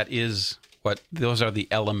is that is what those are the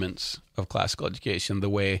elements of classical education, the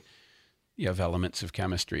way you have elements of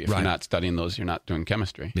chemistry. If you're not studying those, you're not doing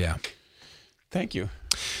chemistry. Yeah. Thank you.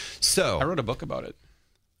 So I wrote a book about it.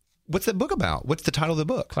 What's that book about? What's the title of the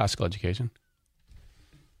book? Classical Education.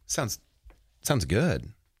 Sounds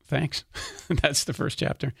good. Thanks. That's the first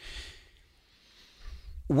chapter.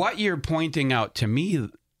 What you're pointing out to me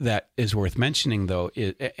that is worth mentioning, though,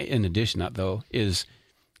 is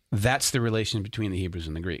that's the relation between the Hebrews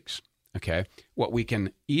and the Greeks. Okay? What we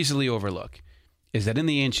can easily overlook is that in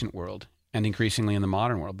the ancient world, and increasingly in the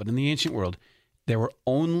modern world, but in the ancient world, there were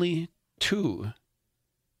only 2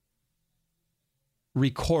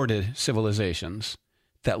 recorded civilizations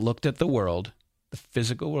that looked at the world, the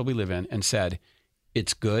physical world we live in, and said,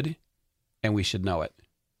 it's good and we should know it.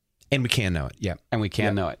 And we can know it, yeah. And we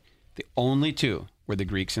can know it. The only 2 were the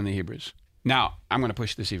Greeks and the Hebrews. Now, I'm going to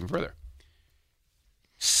push this even further.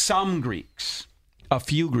 Some Greeks, a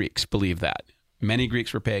few Greeks believe that. Many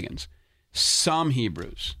Greeks were pagans. Some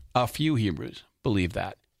Hebrews, a few Hebrews, believed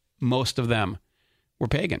that. Most of them were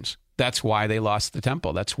pagans. That's why they lost the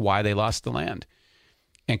temple. That's why they lost the land.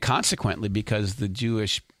 And consequently, because the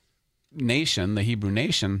Jewish nation, the Hebrew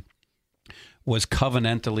nation, was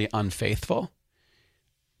covenantally unfaithful,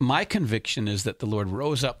 my conviction is that the Lord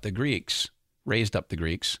raised up the Greeks,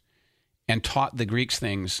 and taught the Greeks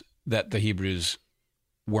things that the Hebrews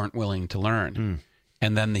weren't willing to learn.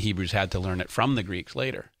 And then the Hebrews had to learn it from the Greeks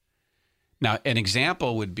later. Now, an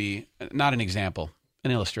example would be, not an example,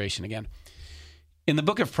 an illustration again. In the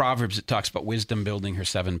book of Proverbs, it talks about wisdom building her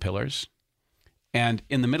 7 pillars. And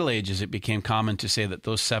in the Middle Ages, it became common to say that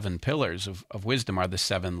those 7 pillars of wisdom are the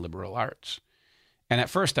 7 liberal arts. And at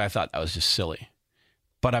first I thought that was just silly.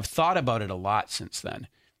 But I've thought about it a lot since then.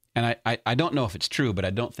 And I don't know if it's true, but I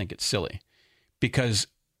don't think it's silly. Because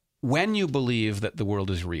when you believe that the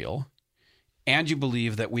world is real, and you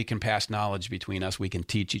believe that we can pass knowledge between us, we can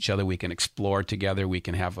teach each other, we can explore together, we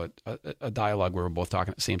can have a dialogue where we're both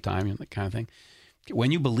talking at the same time, and that kind of thing.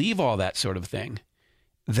 When you believe all that sort of thing,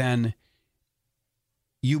 then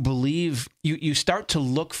you believe, you start to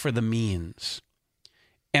look for the means.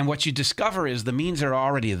 And what you discover is the means are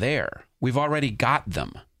already there. We've already got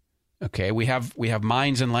them. Okay, we have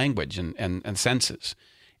minds and language and senses.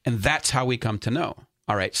 And that's how we come to know.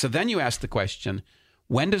 All right, so then you ask the question,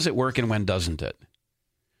 when does it work and when doesn't it?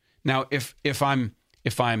 Now, if I'm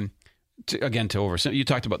you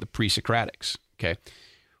talked about the pre-Socratics, okay?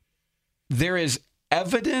 There is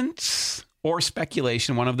evidence or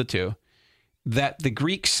speculation, one of the two, that the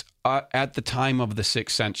Greeks at the time of the 6th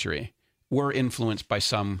century were influenced by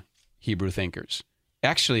some Hebrew thinkers.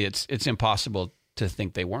 Actually, it's impossible to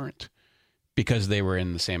think they weren't, because they were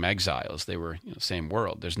in the same exiles. They were in the same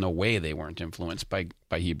world. There's no way they weren't influenced by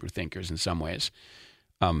Hebrew thinkers in some ways.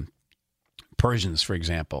 Persians, for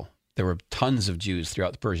example, there were tons of Jews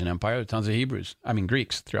throughout the Persian Empire, tons of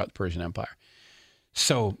Greeks throughout the Persian Empire.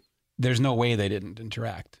 So there's no way they didn't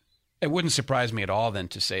interact. It wouldn't surprise me at all then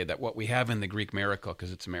to say that what we have in the Greek miracle,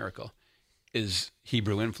 because it's a miracle, is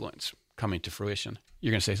Hebrew influence coming to fruition.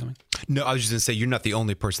 You're going to say something? No, I was just going to say, you're not the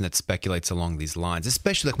only person that speculates along these lines,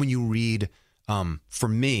 especially like when you read, for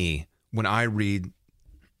me, when I read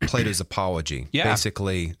Plato's Apology,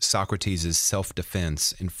 basically Socrates'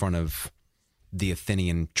 self-defense in front of the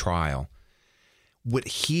Athenian trial. What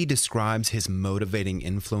he describes his motivating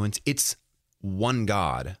influence, it's one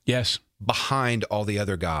God. Yes. Behind all the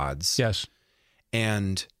other gods. Yes.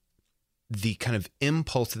 And the kind of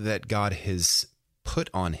impulse that God has put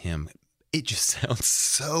on him, it just sounds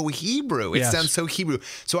so Hebrew. It sounds so Hebrew.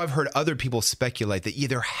 So I've heard other people speculate that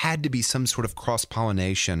there had to be some sort of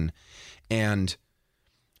cross-pollination, and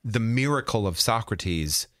the miracle of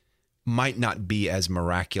Socrates might not be as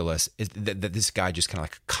miraculous that this guy just kind of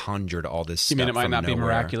like conjured all this stuff. You mean it might not be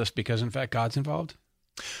miraculous because, in fact, God's involved?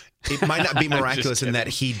 It might not be miraculous in that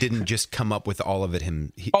he didn't just come up with all of it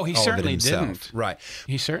himself. He certainly didn't. Right.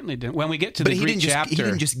 He certainly didn't. When we get to the Greek chapter... he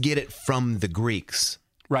didn't just get it from the Greeks.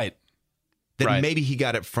 Right. Then maybe he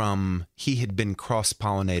got it from... He had been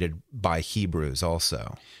cross-pollinated by Hebrews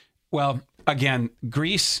also. Well, again,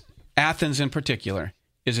 Greece, Athens in particular,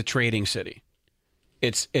 is a trading city.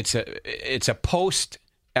 It's a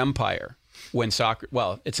post-empire when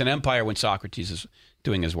it's an empire when Socrates is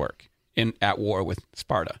doing his work at war with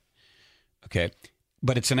Sparta. Okay,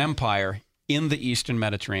 but it's an empire in the Eastern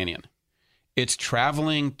Mediterranean. It's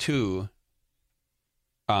traveling to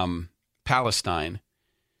Palestine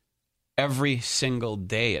every single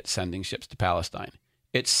day. It's sending ships to Palestine.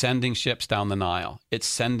 It's sending ships down the Nile. It's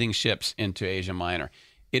sending ships into Asia Minor.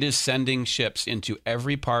 It is sending ships into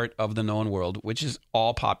every part of the known world, which is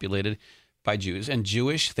all populated by Jews. And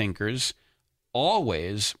Jewish thinkers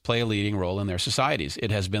always play a leading role in their societies. It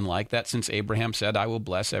has been like that since Abraham said, I will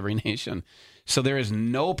bless every nation. So there is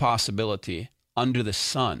no possibility under the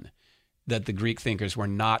sun that the Greek thinkers were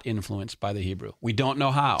not influenced by the Hebrew. We don't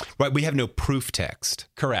know how. Right, we have no proof text.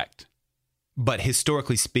 Correct. But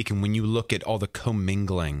historically speaking, when you look at all the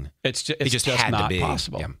commingling, it's just not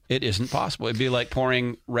possible. Yeah. It isn't possible. It'd be like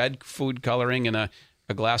pouring red food coloring in a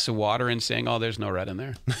glass of water and saying, oh, there's no red in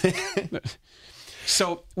there.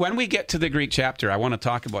 So when we get to the Greek chapter, I want to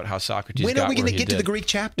talk about how Socrates got where he did. When are we going to get to the Greek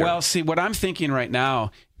chapter? Well, see, what I'm thinking right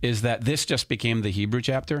now is that this just became the Hebrew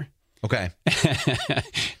chapter. Okay.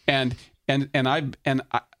 and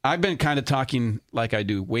I've been kind of talking like I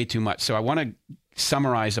do way too much. So I want to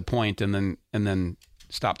summarize a point and then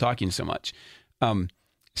stop talking so much.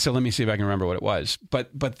 So let me see if I can remember what it was.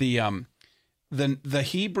 But the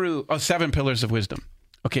Hebrew 7 pillars of wisdom.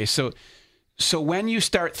 Okay, so when you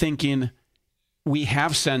start thinking we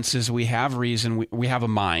have senses, we have reason, we have a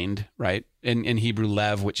mind, right? In Hebrew,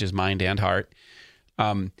 lev, which is mind and heart.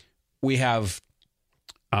 We have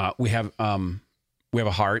a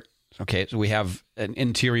heart. Okay, so we have an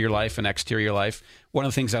interior life, an exterior life. One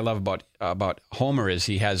of the things I love about Homer is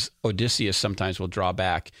he has Odysseus sometimes will draw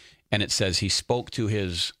back, and it says he spoke to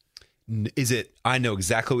his. I know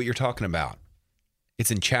exactly what you're talking about. It's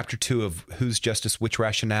in chapter 2 of Whose Justice, Which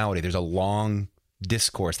Rationality. There's a long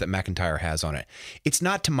discourse that McIntyre has on it. It's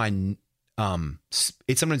not to my,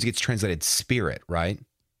 it sometimes gets translated spirit, right?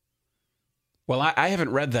 Well, I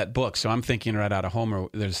haven't read that book, so I'm thinking right out of Homer.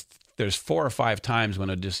 There's 4 or 5 times when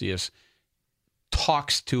Odysseus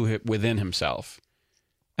talks to it within himself.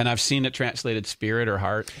 And I've seen it translated spirit or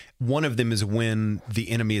heart. One of them is when the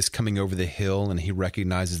enemy is coming over the hill and he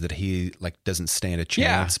recognizes that he doesn't stand a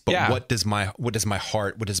chance. What does my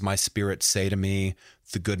heart, what does my spirit say to me?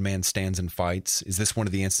 The good man stands and fights. Is this one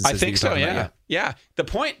of the instances? I think so. Yeah. The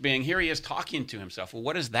point being, here he is talking to himself. Well,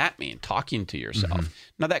 what does that mean? Talking to yourself. Mm-hmm.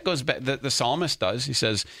 Now that goes back. The psalmist does. He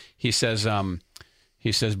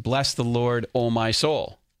says, "Bless the Lord, O my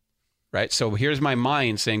soul." Right? So here's my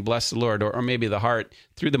mind saying, bless the Lord, or maybe the heart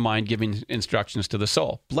through the mind giving instructions to the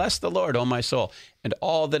soul. Bless the Lord, O my soul, and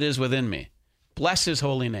all that is within me. Bless his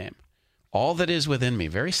holy name. All that is within me.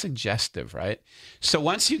 Very suggestive, right? So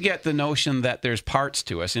once you get the notion that there's parts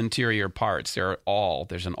to us, interior parts,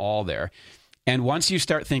 there's an all there. And once you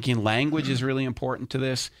start thinking language is really important to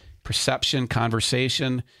this, perception,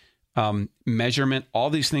 conversation, measurement, all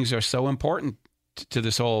these things are so important to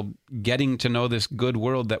this whole getting to know this good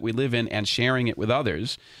world that we live in and sharing it with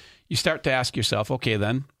others, you start to ask yourself, okay,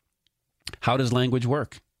 then how does language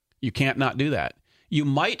work? You can't not do that. You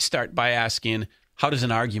might start by asking, how does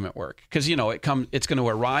an argument work? Because, it's going to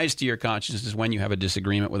arise to your consciousness when you have a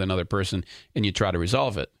disagreement with another person and you try to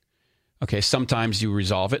resolve it. Okay, sometimes you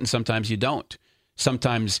resolve it and sometimes you don't.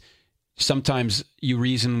 Sometimes you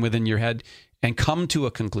reason within your head and come to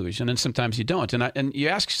a conclusion, and sometimes you don't. And you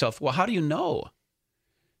ask yourself, well, how do you know?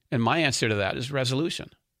 And my answer to that is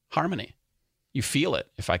resolution, harmony. You feel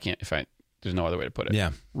it. There's no other way to put it.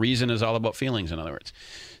 Yeah. Reason is all about feelings, in other words.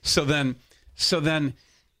 So then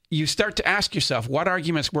you start to ask yourself, what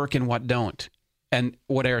arguments work and what don't? And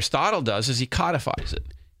what Aristotle does is he codifies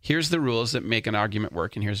it. Here's the rules that make an argument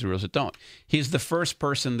work, and here's the rules that don't. He's the first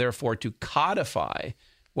person, therefore, to codify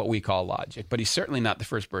what we call logic, but he's certainly not the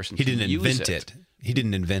first person to use it. He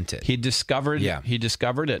didn't invent it. He discovered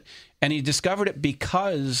it. And he discovered it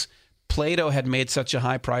because Plato had made such a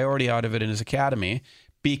high priority out of it in his academy,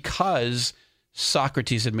 because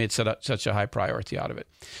Socrates had made such a high priority out of it.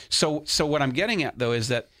 So what I'm getting at, though, is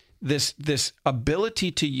that this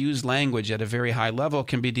ability to use language at a very high level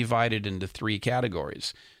can be divided into 3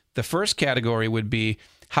 categories. The first category would be,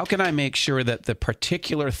 how can I make sure that the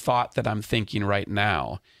particular thought that I'm thinking right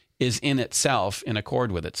now is in itself in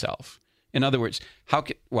accord with itself? In other words,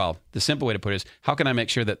 the simple way to put it is, how can I make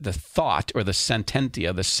sure that the thought, or the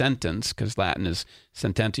sententia, the sentence, because Latin is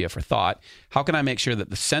sententia for thought, how can I make sure that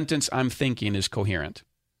the sentence I'm thinking is coherent,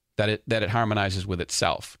 that it harmonizes with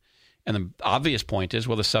itself? And the obvious point is,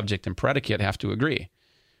 well, the subject and predicate have to agree.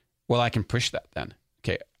 Well, I can push that then.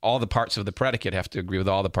 Okay, all the parts of the predicate have to agree with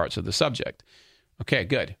all the parts of the subject. Okay,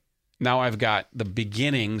 good. Now I've got the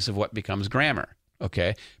beginnings of what becomes grammar.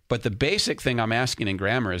 Okay, but the basic thing I'm asking in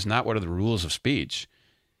grammar is not what are the rules of speech.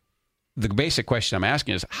 The basic question I'm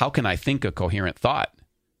asking is, how can I think a coherent thought?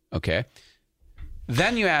 Okay,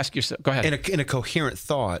 then you ask yourself, go ahead. And a coherent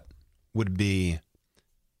thought would be,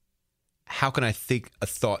 how can I think a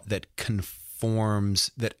thought that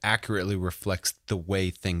conforms, that accurately reflects the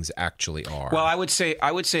way things actually are? Well, I would say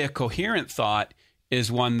a coherent thought is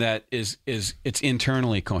one that it's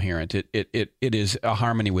internally coherent. It is a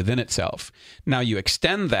harmony within itself. Now you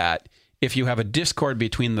extend that, if you have a discord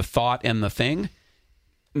between the thought and the thing,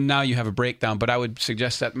 now you have a breakdown. But I would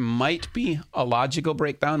suggest that might be a logical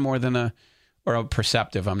breakdown more than a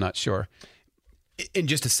perceptive. I'm not sure. And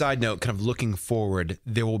just a side note, kind of looking forward,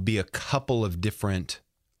 there will be a couple of different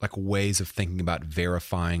ways of thinking about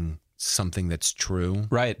verifying something that's true,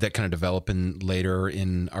 right? That kind of develop later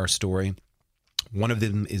in our story. One of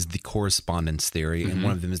them is the correspondence theory, and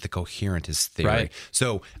one of them is the coherentist theory. Right.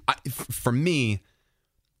 So for me,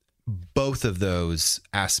 both of those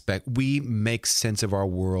aspects, we make sense of our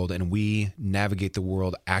world and we navigate the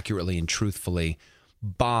world accurately and truthfully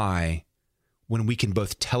by when we can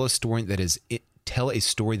both tell a story that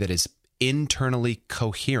is internally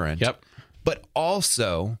coherent. Yep. But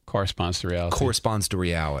also corresponds to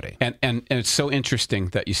reality. And it's so interesting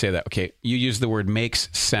that you say that. Okay, you use the word makes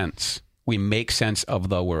sense. We make sense of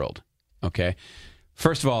the world. Okay.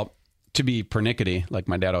 First of all, to be pernickety, like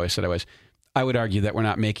my dad always said I was, I would argue that we're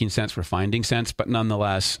not making sense, we're finding sense, but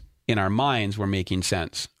nonetheless, in our minds, we're making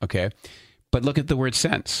sense, okay? But look at the word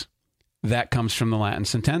sense. That comes from the Latin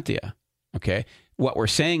sententia, okay? What we're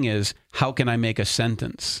saying is, how can I make a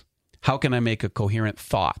sentence? How can I make a coherent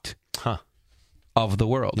thought of the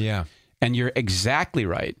world? Yeah. And you're exactly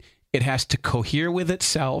right. It has to cohere with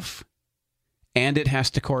itself, and it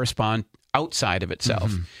has to correspond outside of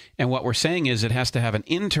itself. Mm-hmm. And what we're saying is it has to have an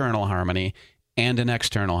internal harmony and an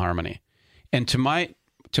external harmony. And to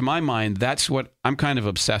my mind, that's what I'm kind of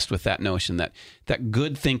obsessed with, that notion that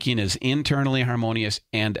good thinking is internally harmonious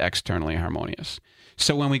and externally harmonious.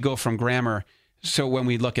 So when we go from grammar, so when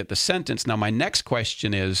we look at the sentence, now my next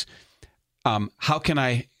question is, how can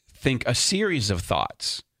I think a series of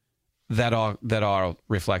thoughts that all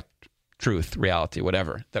reflect truth, reality,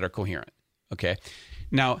 whatever, that are coherent? Okay.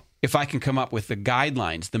 Now, if I can come up with the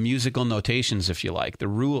guidelines, the musical notations, if you like, the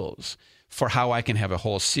rules for how I can have a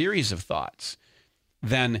whole series of thoughts,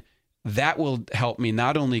 then that will help me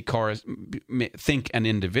not only think an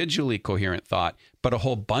individually coherent thought, but a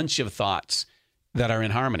whole bunch of thoughts that are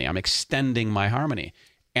in harmony. I'm extending my harmony.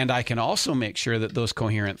 And I can also make sure that those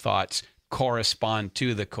coherent thoughts correspond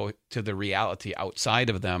to the reality outside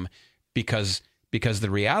of them, because the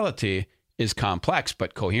reality is complex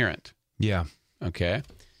but coherent. Yeah. Okay.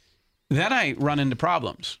 Then I run into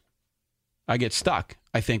problems. I get stuck.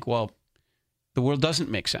 I think, well, the world doesn't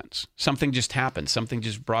make sense. Something just happened. Something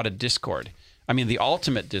just brought a discord. I mean, the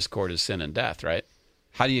ultimate discord is sin and death, right?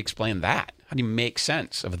 How do you explain that? How do you make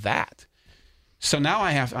sense of that? So now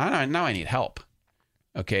I need help.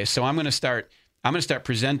 Okay, so I'm going to start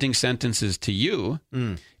presenting sentences to you,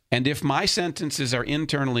 and if my sentences are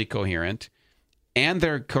internally coherent, and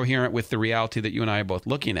they're coherent with the reality that you and I are both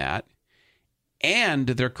looking at, and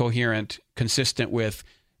they're coherent, consistent with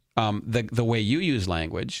the way you use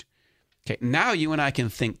language, okay, now you and I can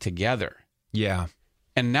think together. Yeah.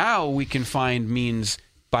 And now we can find means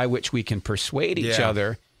by which we can persuade each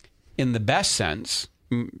other in the best sense,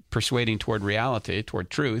 persuading toward reality, toward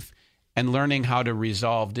truth, and learning how to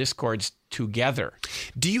resolve discords together.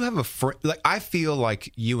 Do you have a friend? Like, I feel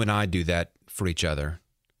like you and I do that for each other.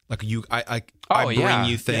 Like I bring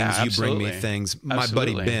you things, you bring me things. My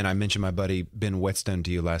buddy Ben, I mentioned my buddy Ben Whetstone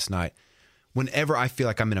to you last night. Whenever I feel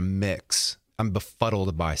like I'm in a mix, I'm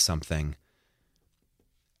befuddled by something,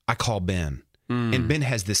 I call Ben. And Ben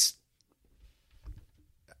has this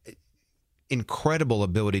incredible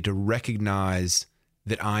ability to recognize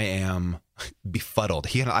that I am befuddled.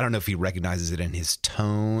 I don't know if he recognizes it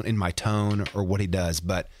in my tone or what he does,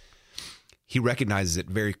 but he recognizes it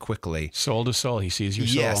very quickly. Soul to soul, he sees your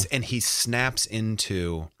soul. Yes, and he snaps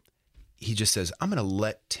into, he just says, I'm going to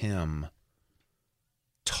let Tim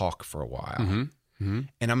talk for a while. Mm-hmm. Mm-hmm.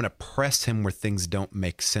 And I'm going to press him where things don't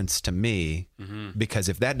make sense to me, because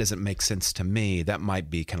if that doesn't make sense to me, that might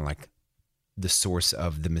be kind of like the source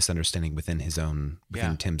of the misunderstanding within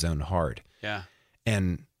Tim's own heart. Yeah.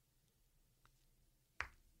 And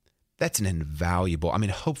that's an invaluable, I mean,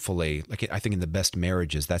 hopefully, like I think in the best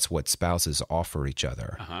marriages, that's what spouses offer each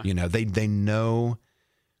other. Uh-huh. You know, they know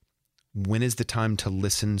when is the time to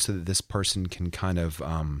listen so that this person can kind of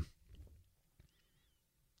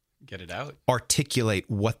get it out, articulate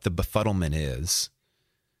what the befuddlement is.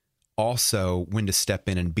 Also, when to step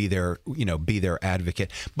in and be their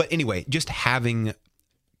advocate. But anyway, just having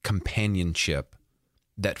companionship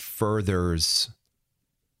that furthers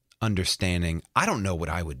understanding. I don't know what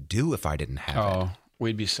I would do if I didn't have it.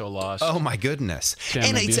 We'd be so lost. Oh my goodness. Tim,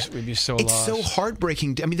 and we'd be so lost. It's so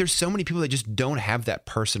heartbreaking. I mean, there's so many people that just don't have that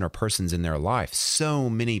person or persons in their life.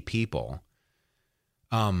 So many people.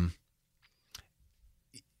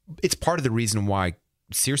 It's part of the reason why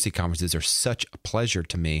Circe conferences are such a pleasure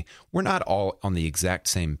to me. We're not all on the exact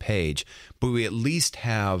same page, but we at least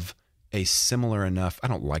have a similar enough, I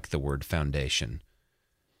don't like the word foundation,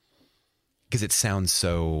 because it sounds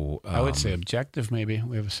so... I would say objective, maybe.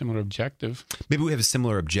 We have a similar objective. Maybe we have a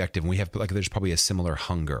similar objective, and we have, like, there's probably a similar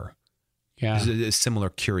hunger. Yeah. There's a similar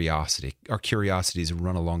curiosity. Our curiosities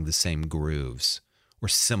run along the same grooves, or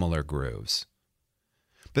similar grooves.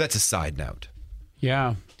 But that's a side note.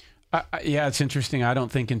 Yeah. Yeah, it's interesting. I don't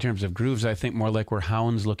think in terms of grooves. I think more like we're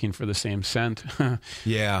hounds looking for the same scent.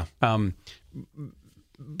 Yeah.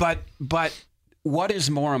 But what is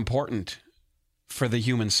more important for the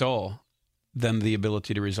human soul than the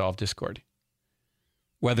ability to resolve discord?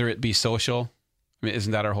 Whether it be social, I mean,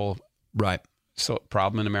 isn't that our whole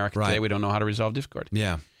problem in America today? We don't know how to resolve discord.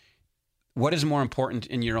 Yeah. What is more important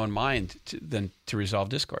in your own mind than to resolve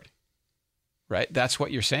discord? Right? That's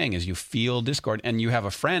what you're saying, is you feel discord, and you have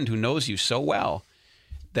a friend who knows you so well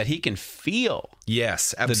that he can feel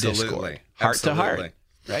absolutely. the discord, heart to heart.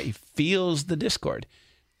 right? He feels the discord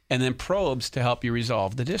and then probes to help you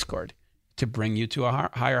resolve the discord, to bring you to a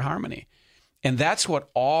higher harmony. And that's what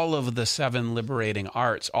all of the 7 liberating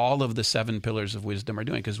arts, all of the 7 pillars of wisdom are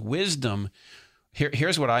doing. Because wisdom,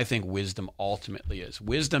 here's what I think wisdom ultimately is.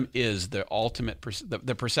 Wisdom is the ultimate,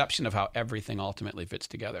 the perception of how everything ultimately fits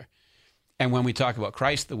together. And when we talk about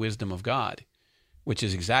Christ, the wisdom of God, which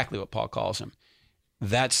is exactly what Paul calls him,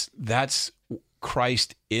 that's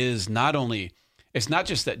Christ is not only, it's not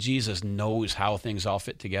just that Jesus knows how things all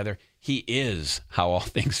fit together. He is how all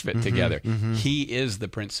things fit together. He is the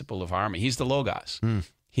principle of harmony. He's the Logos.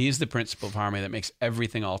 He's the principle of harmony that makes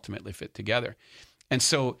everything ultimately fit together. And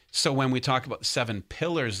so when we talk about the 7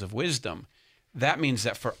 pillars of wisdom, that means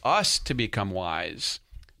that for us to become wise,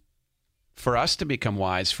 for us to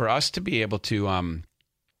be able to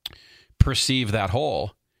perceive that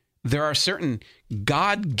whole, there are certain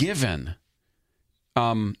God-given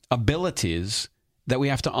abilities that we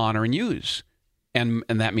have to honor and use. And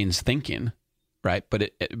that means thinking, right? But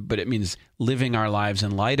it means living our lives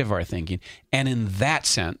in light of our thinking. And in that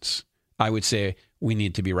sense, I would say we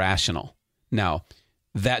need to be rational. Now,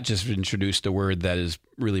 that just introduced a word that is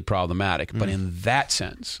really problematic. But in that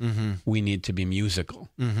sense, we need to be musical,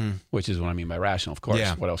 which is what I mean by rational, of course.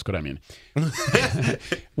 Yeah. What else could I mean?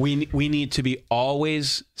 We need to be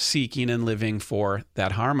always seeking and living for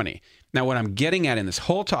that harmony. Now, what I'm getting at in this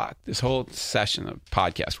whole talk, this whole session of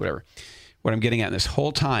podcast, whatever, what I'm getting at this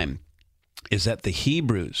whole time is that the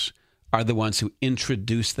Hebrews are the ones who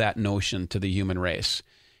introduced that notion to the human race,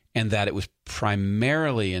 and that it was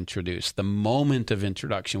primarily introduced. The moment of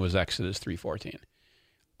introduction was Exodus 3:14.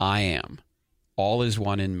 I am. All is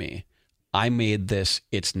one in me. I made this.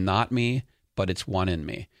 It's not me, but it's one in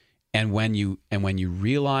me. And when you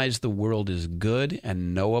realize the world is good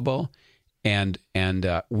and knowable, and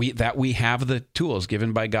we have the tools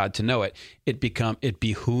given by God to know it, it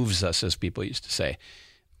behooves us, as people used to say,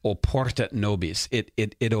 oportet nobis.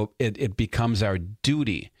 It becomes our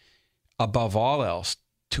duty, above all else,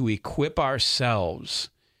 to equip ourselves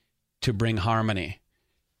to bring harmony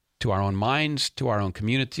to our own minds, to our own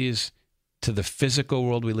communities, to the physical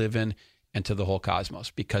world we live in, and to the whole cosmos,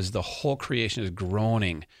 because the whole creation is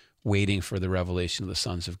groaning, waiting for the revelation of the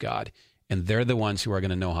sons of God. And they're the ones who are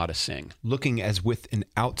going to know how to sing. Looking as with an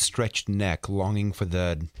outstretched neck, longing for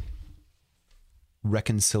the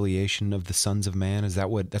reconciliation of the sons of man. Is that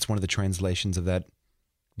that's one of the translations of that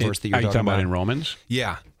verse that you're talking about in Romans?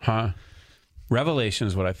 Yeah. Huh? Revelation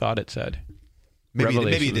is what I thought it said. Maybe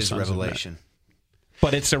it is Revelation.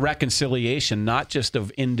 But it's a reconciliation, not just of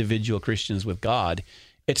individual Christians with God.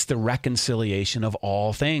 It's the reconciliation of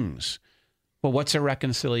all things. Well, what's a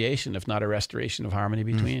reconciliation if not a restoration of harmony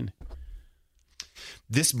between?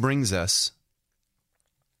 This brings us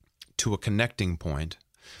to a connecting point.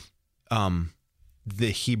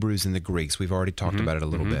 The Hebrews and the Greeks, we've already talked about it a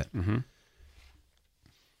little bit.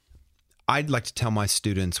 I'd like to tell my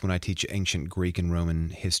students when I teach ancient Greek and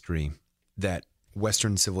Roman history that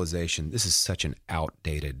Western civilization, this is such an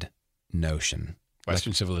outdated notion.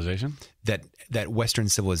 Western civilization? That Western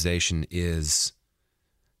civilization is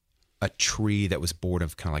a tree that was born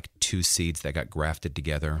of kind of like 2 seeds that got grafted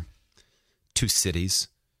together. 2 cities,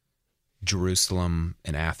 Jerusalem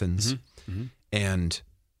and Athens. And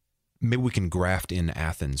maybe we can graft in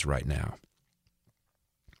Athens right now,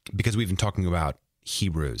 because we've been talking about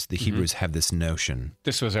Hebrews. The Hebrews have this notion.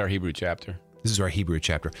 This was our Hebrew chapter. This is our Hebrew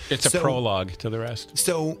chapter. It's a prologue to the rest.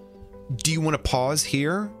 So do you want to pause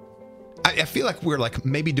here? I feel like we're like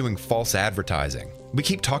maybe doing false advertising. We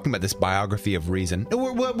keep talking about this biography of reason.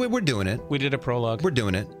 We're doing it. We did a prologue. We're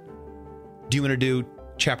doing it. Do you want to do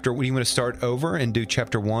do you want to start over and do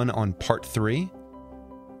chapter 1 on part 3?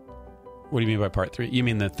 What do you mean by part 3? You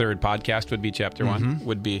mean the third podcast would be chapter 1?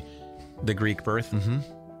 Would be the Greek birth?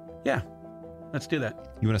 Yeah. Let's do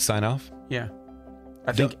that. You want to sign off? Yeah.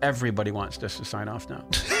 I think everybody wants us to sign off now.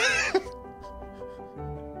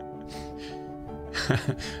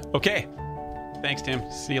 Okay. Thanks,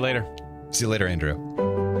 Tim. See you later. See you later, Andrew.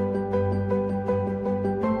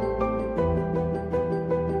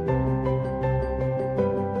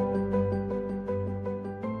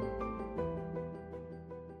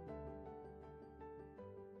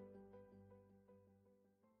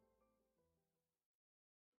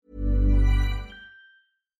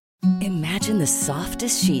 Imagine the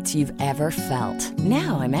softest sheets you've ever felt.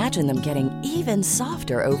 Now imagine them getting even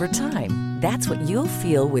softer over time. That's what you'll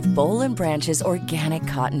feel with Boll & Branch's organic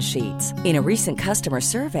cotton sheets. In a recent customer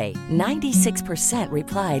survey, 96%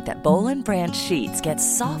 replied that Boll & Branch sheets get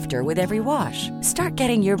softer with every wash. Start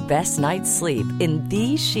getting your best night's sleep in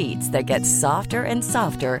these sheets that get softer and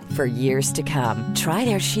softer for years to come. Try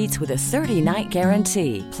their sheets with a 30-night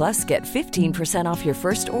guarantee. Plus, get 15% off your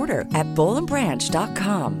first order at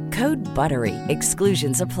bollandbranch.com. Code BUTTERY.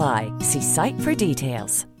 Exclusions apply. See site for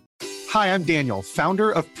details. Hi, I'm Daniel, founder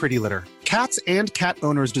of Pretty Litter. Cats and cat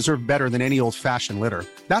owners deserve better than any old-fashioned litter.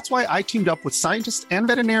 That's why I teamed up with scientists and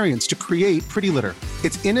veterinarians to create Pretty Litter.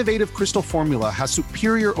 Its innovative crystal formula has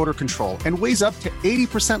superior odor control and weighs up to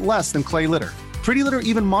 80% less than clay litter. Pretty Litter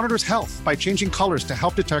even monitors health by changing colors to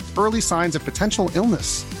help detect early signs of potential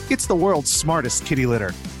illness. It's the world's smartest kitty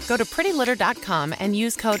litter. Go to prettylitter.com and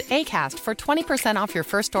use code ACAST for 20% off your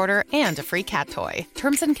first order and a free cat toy.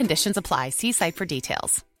 Terms and conditions apply. See site for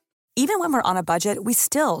details. Even when we're on a budget, we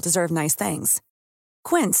still deserve nice things.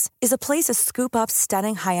 Quince is a place to scoop up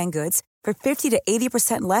stunning high-end goods for 50 to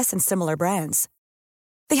 80% less than similar brands.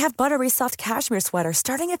 They have buttery soft cashmere sweaters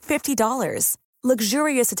starting at $50,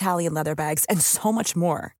 luxurious Italian leather bags, and so much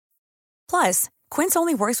more. Plus, Quince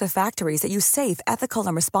only works with factories that use safe, ethical,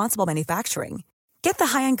 and responsible manufacturing. Get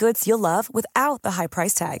the high-end goods you'll love without the high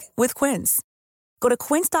price tag with Quince. Go to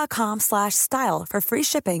quince.com/style for free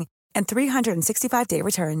shipping and 365-day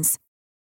returns.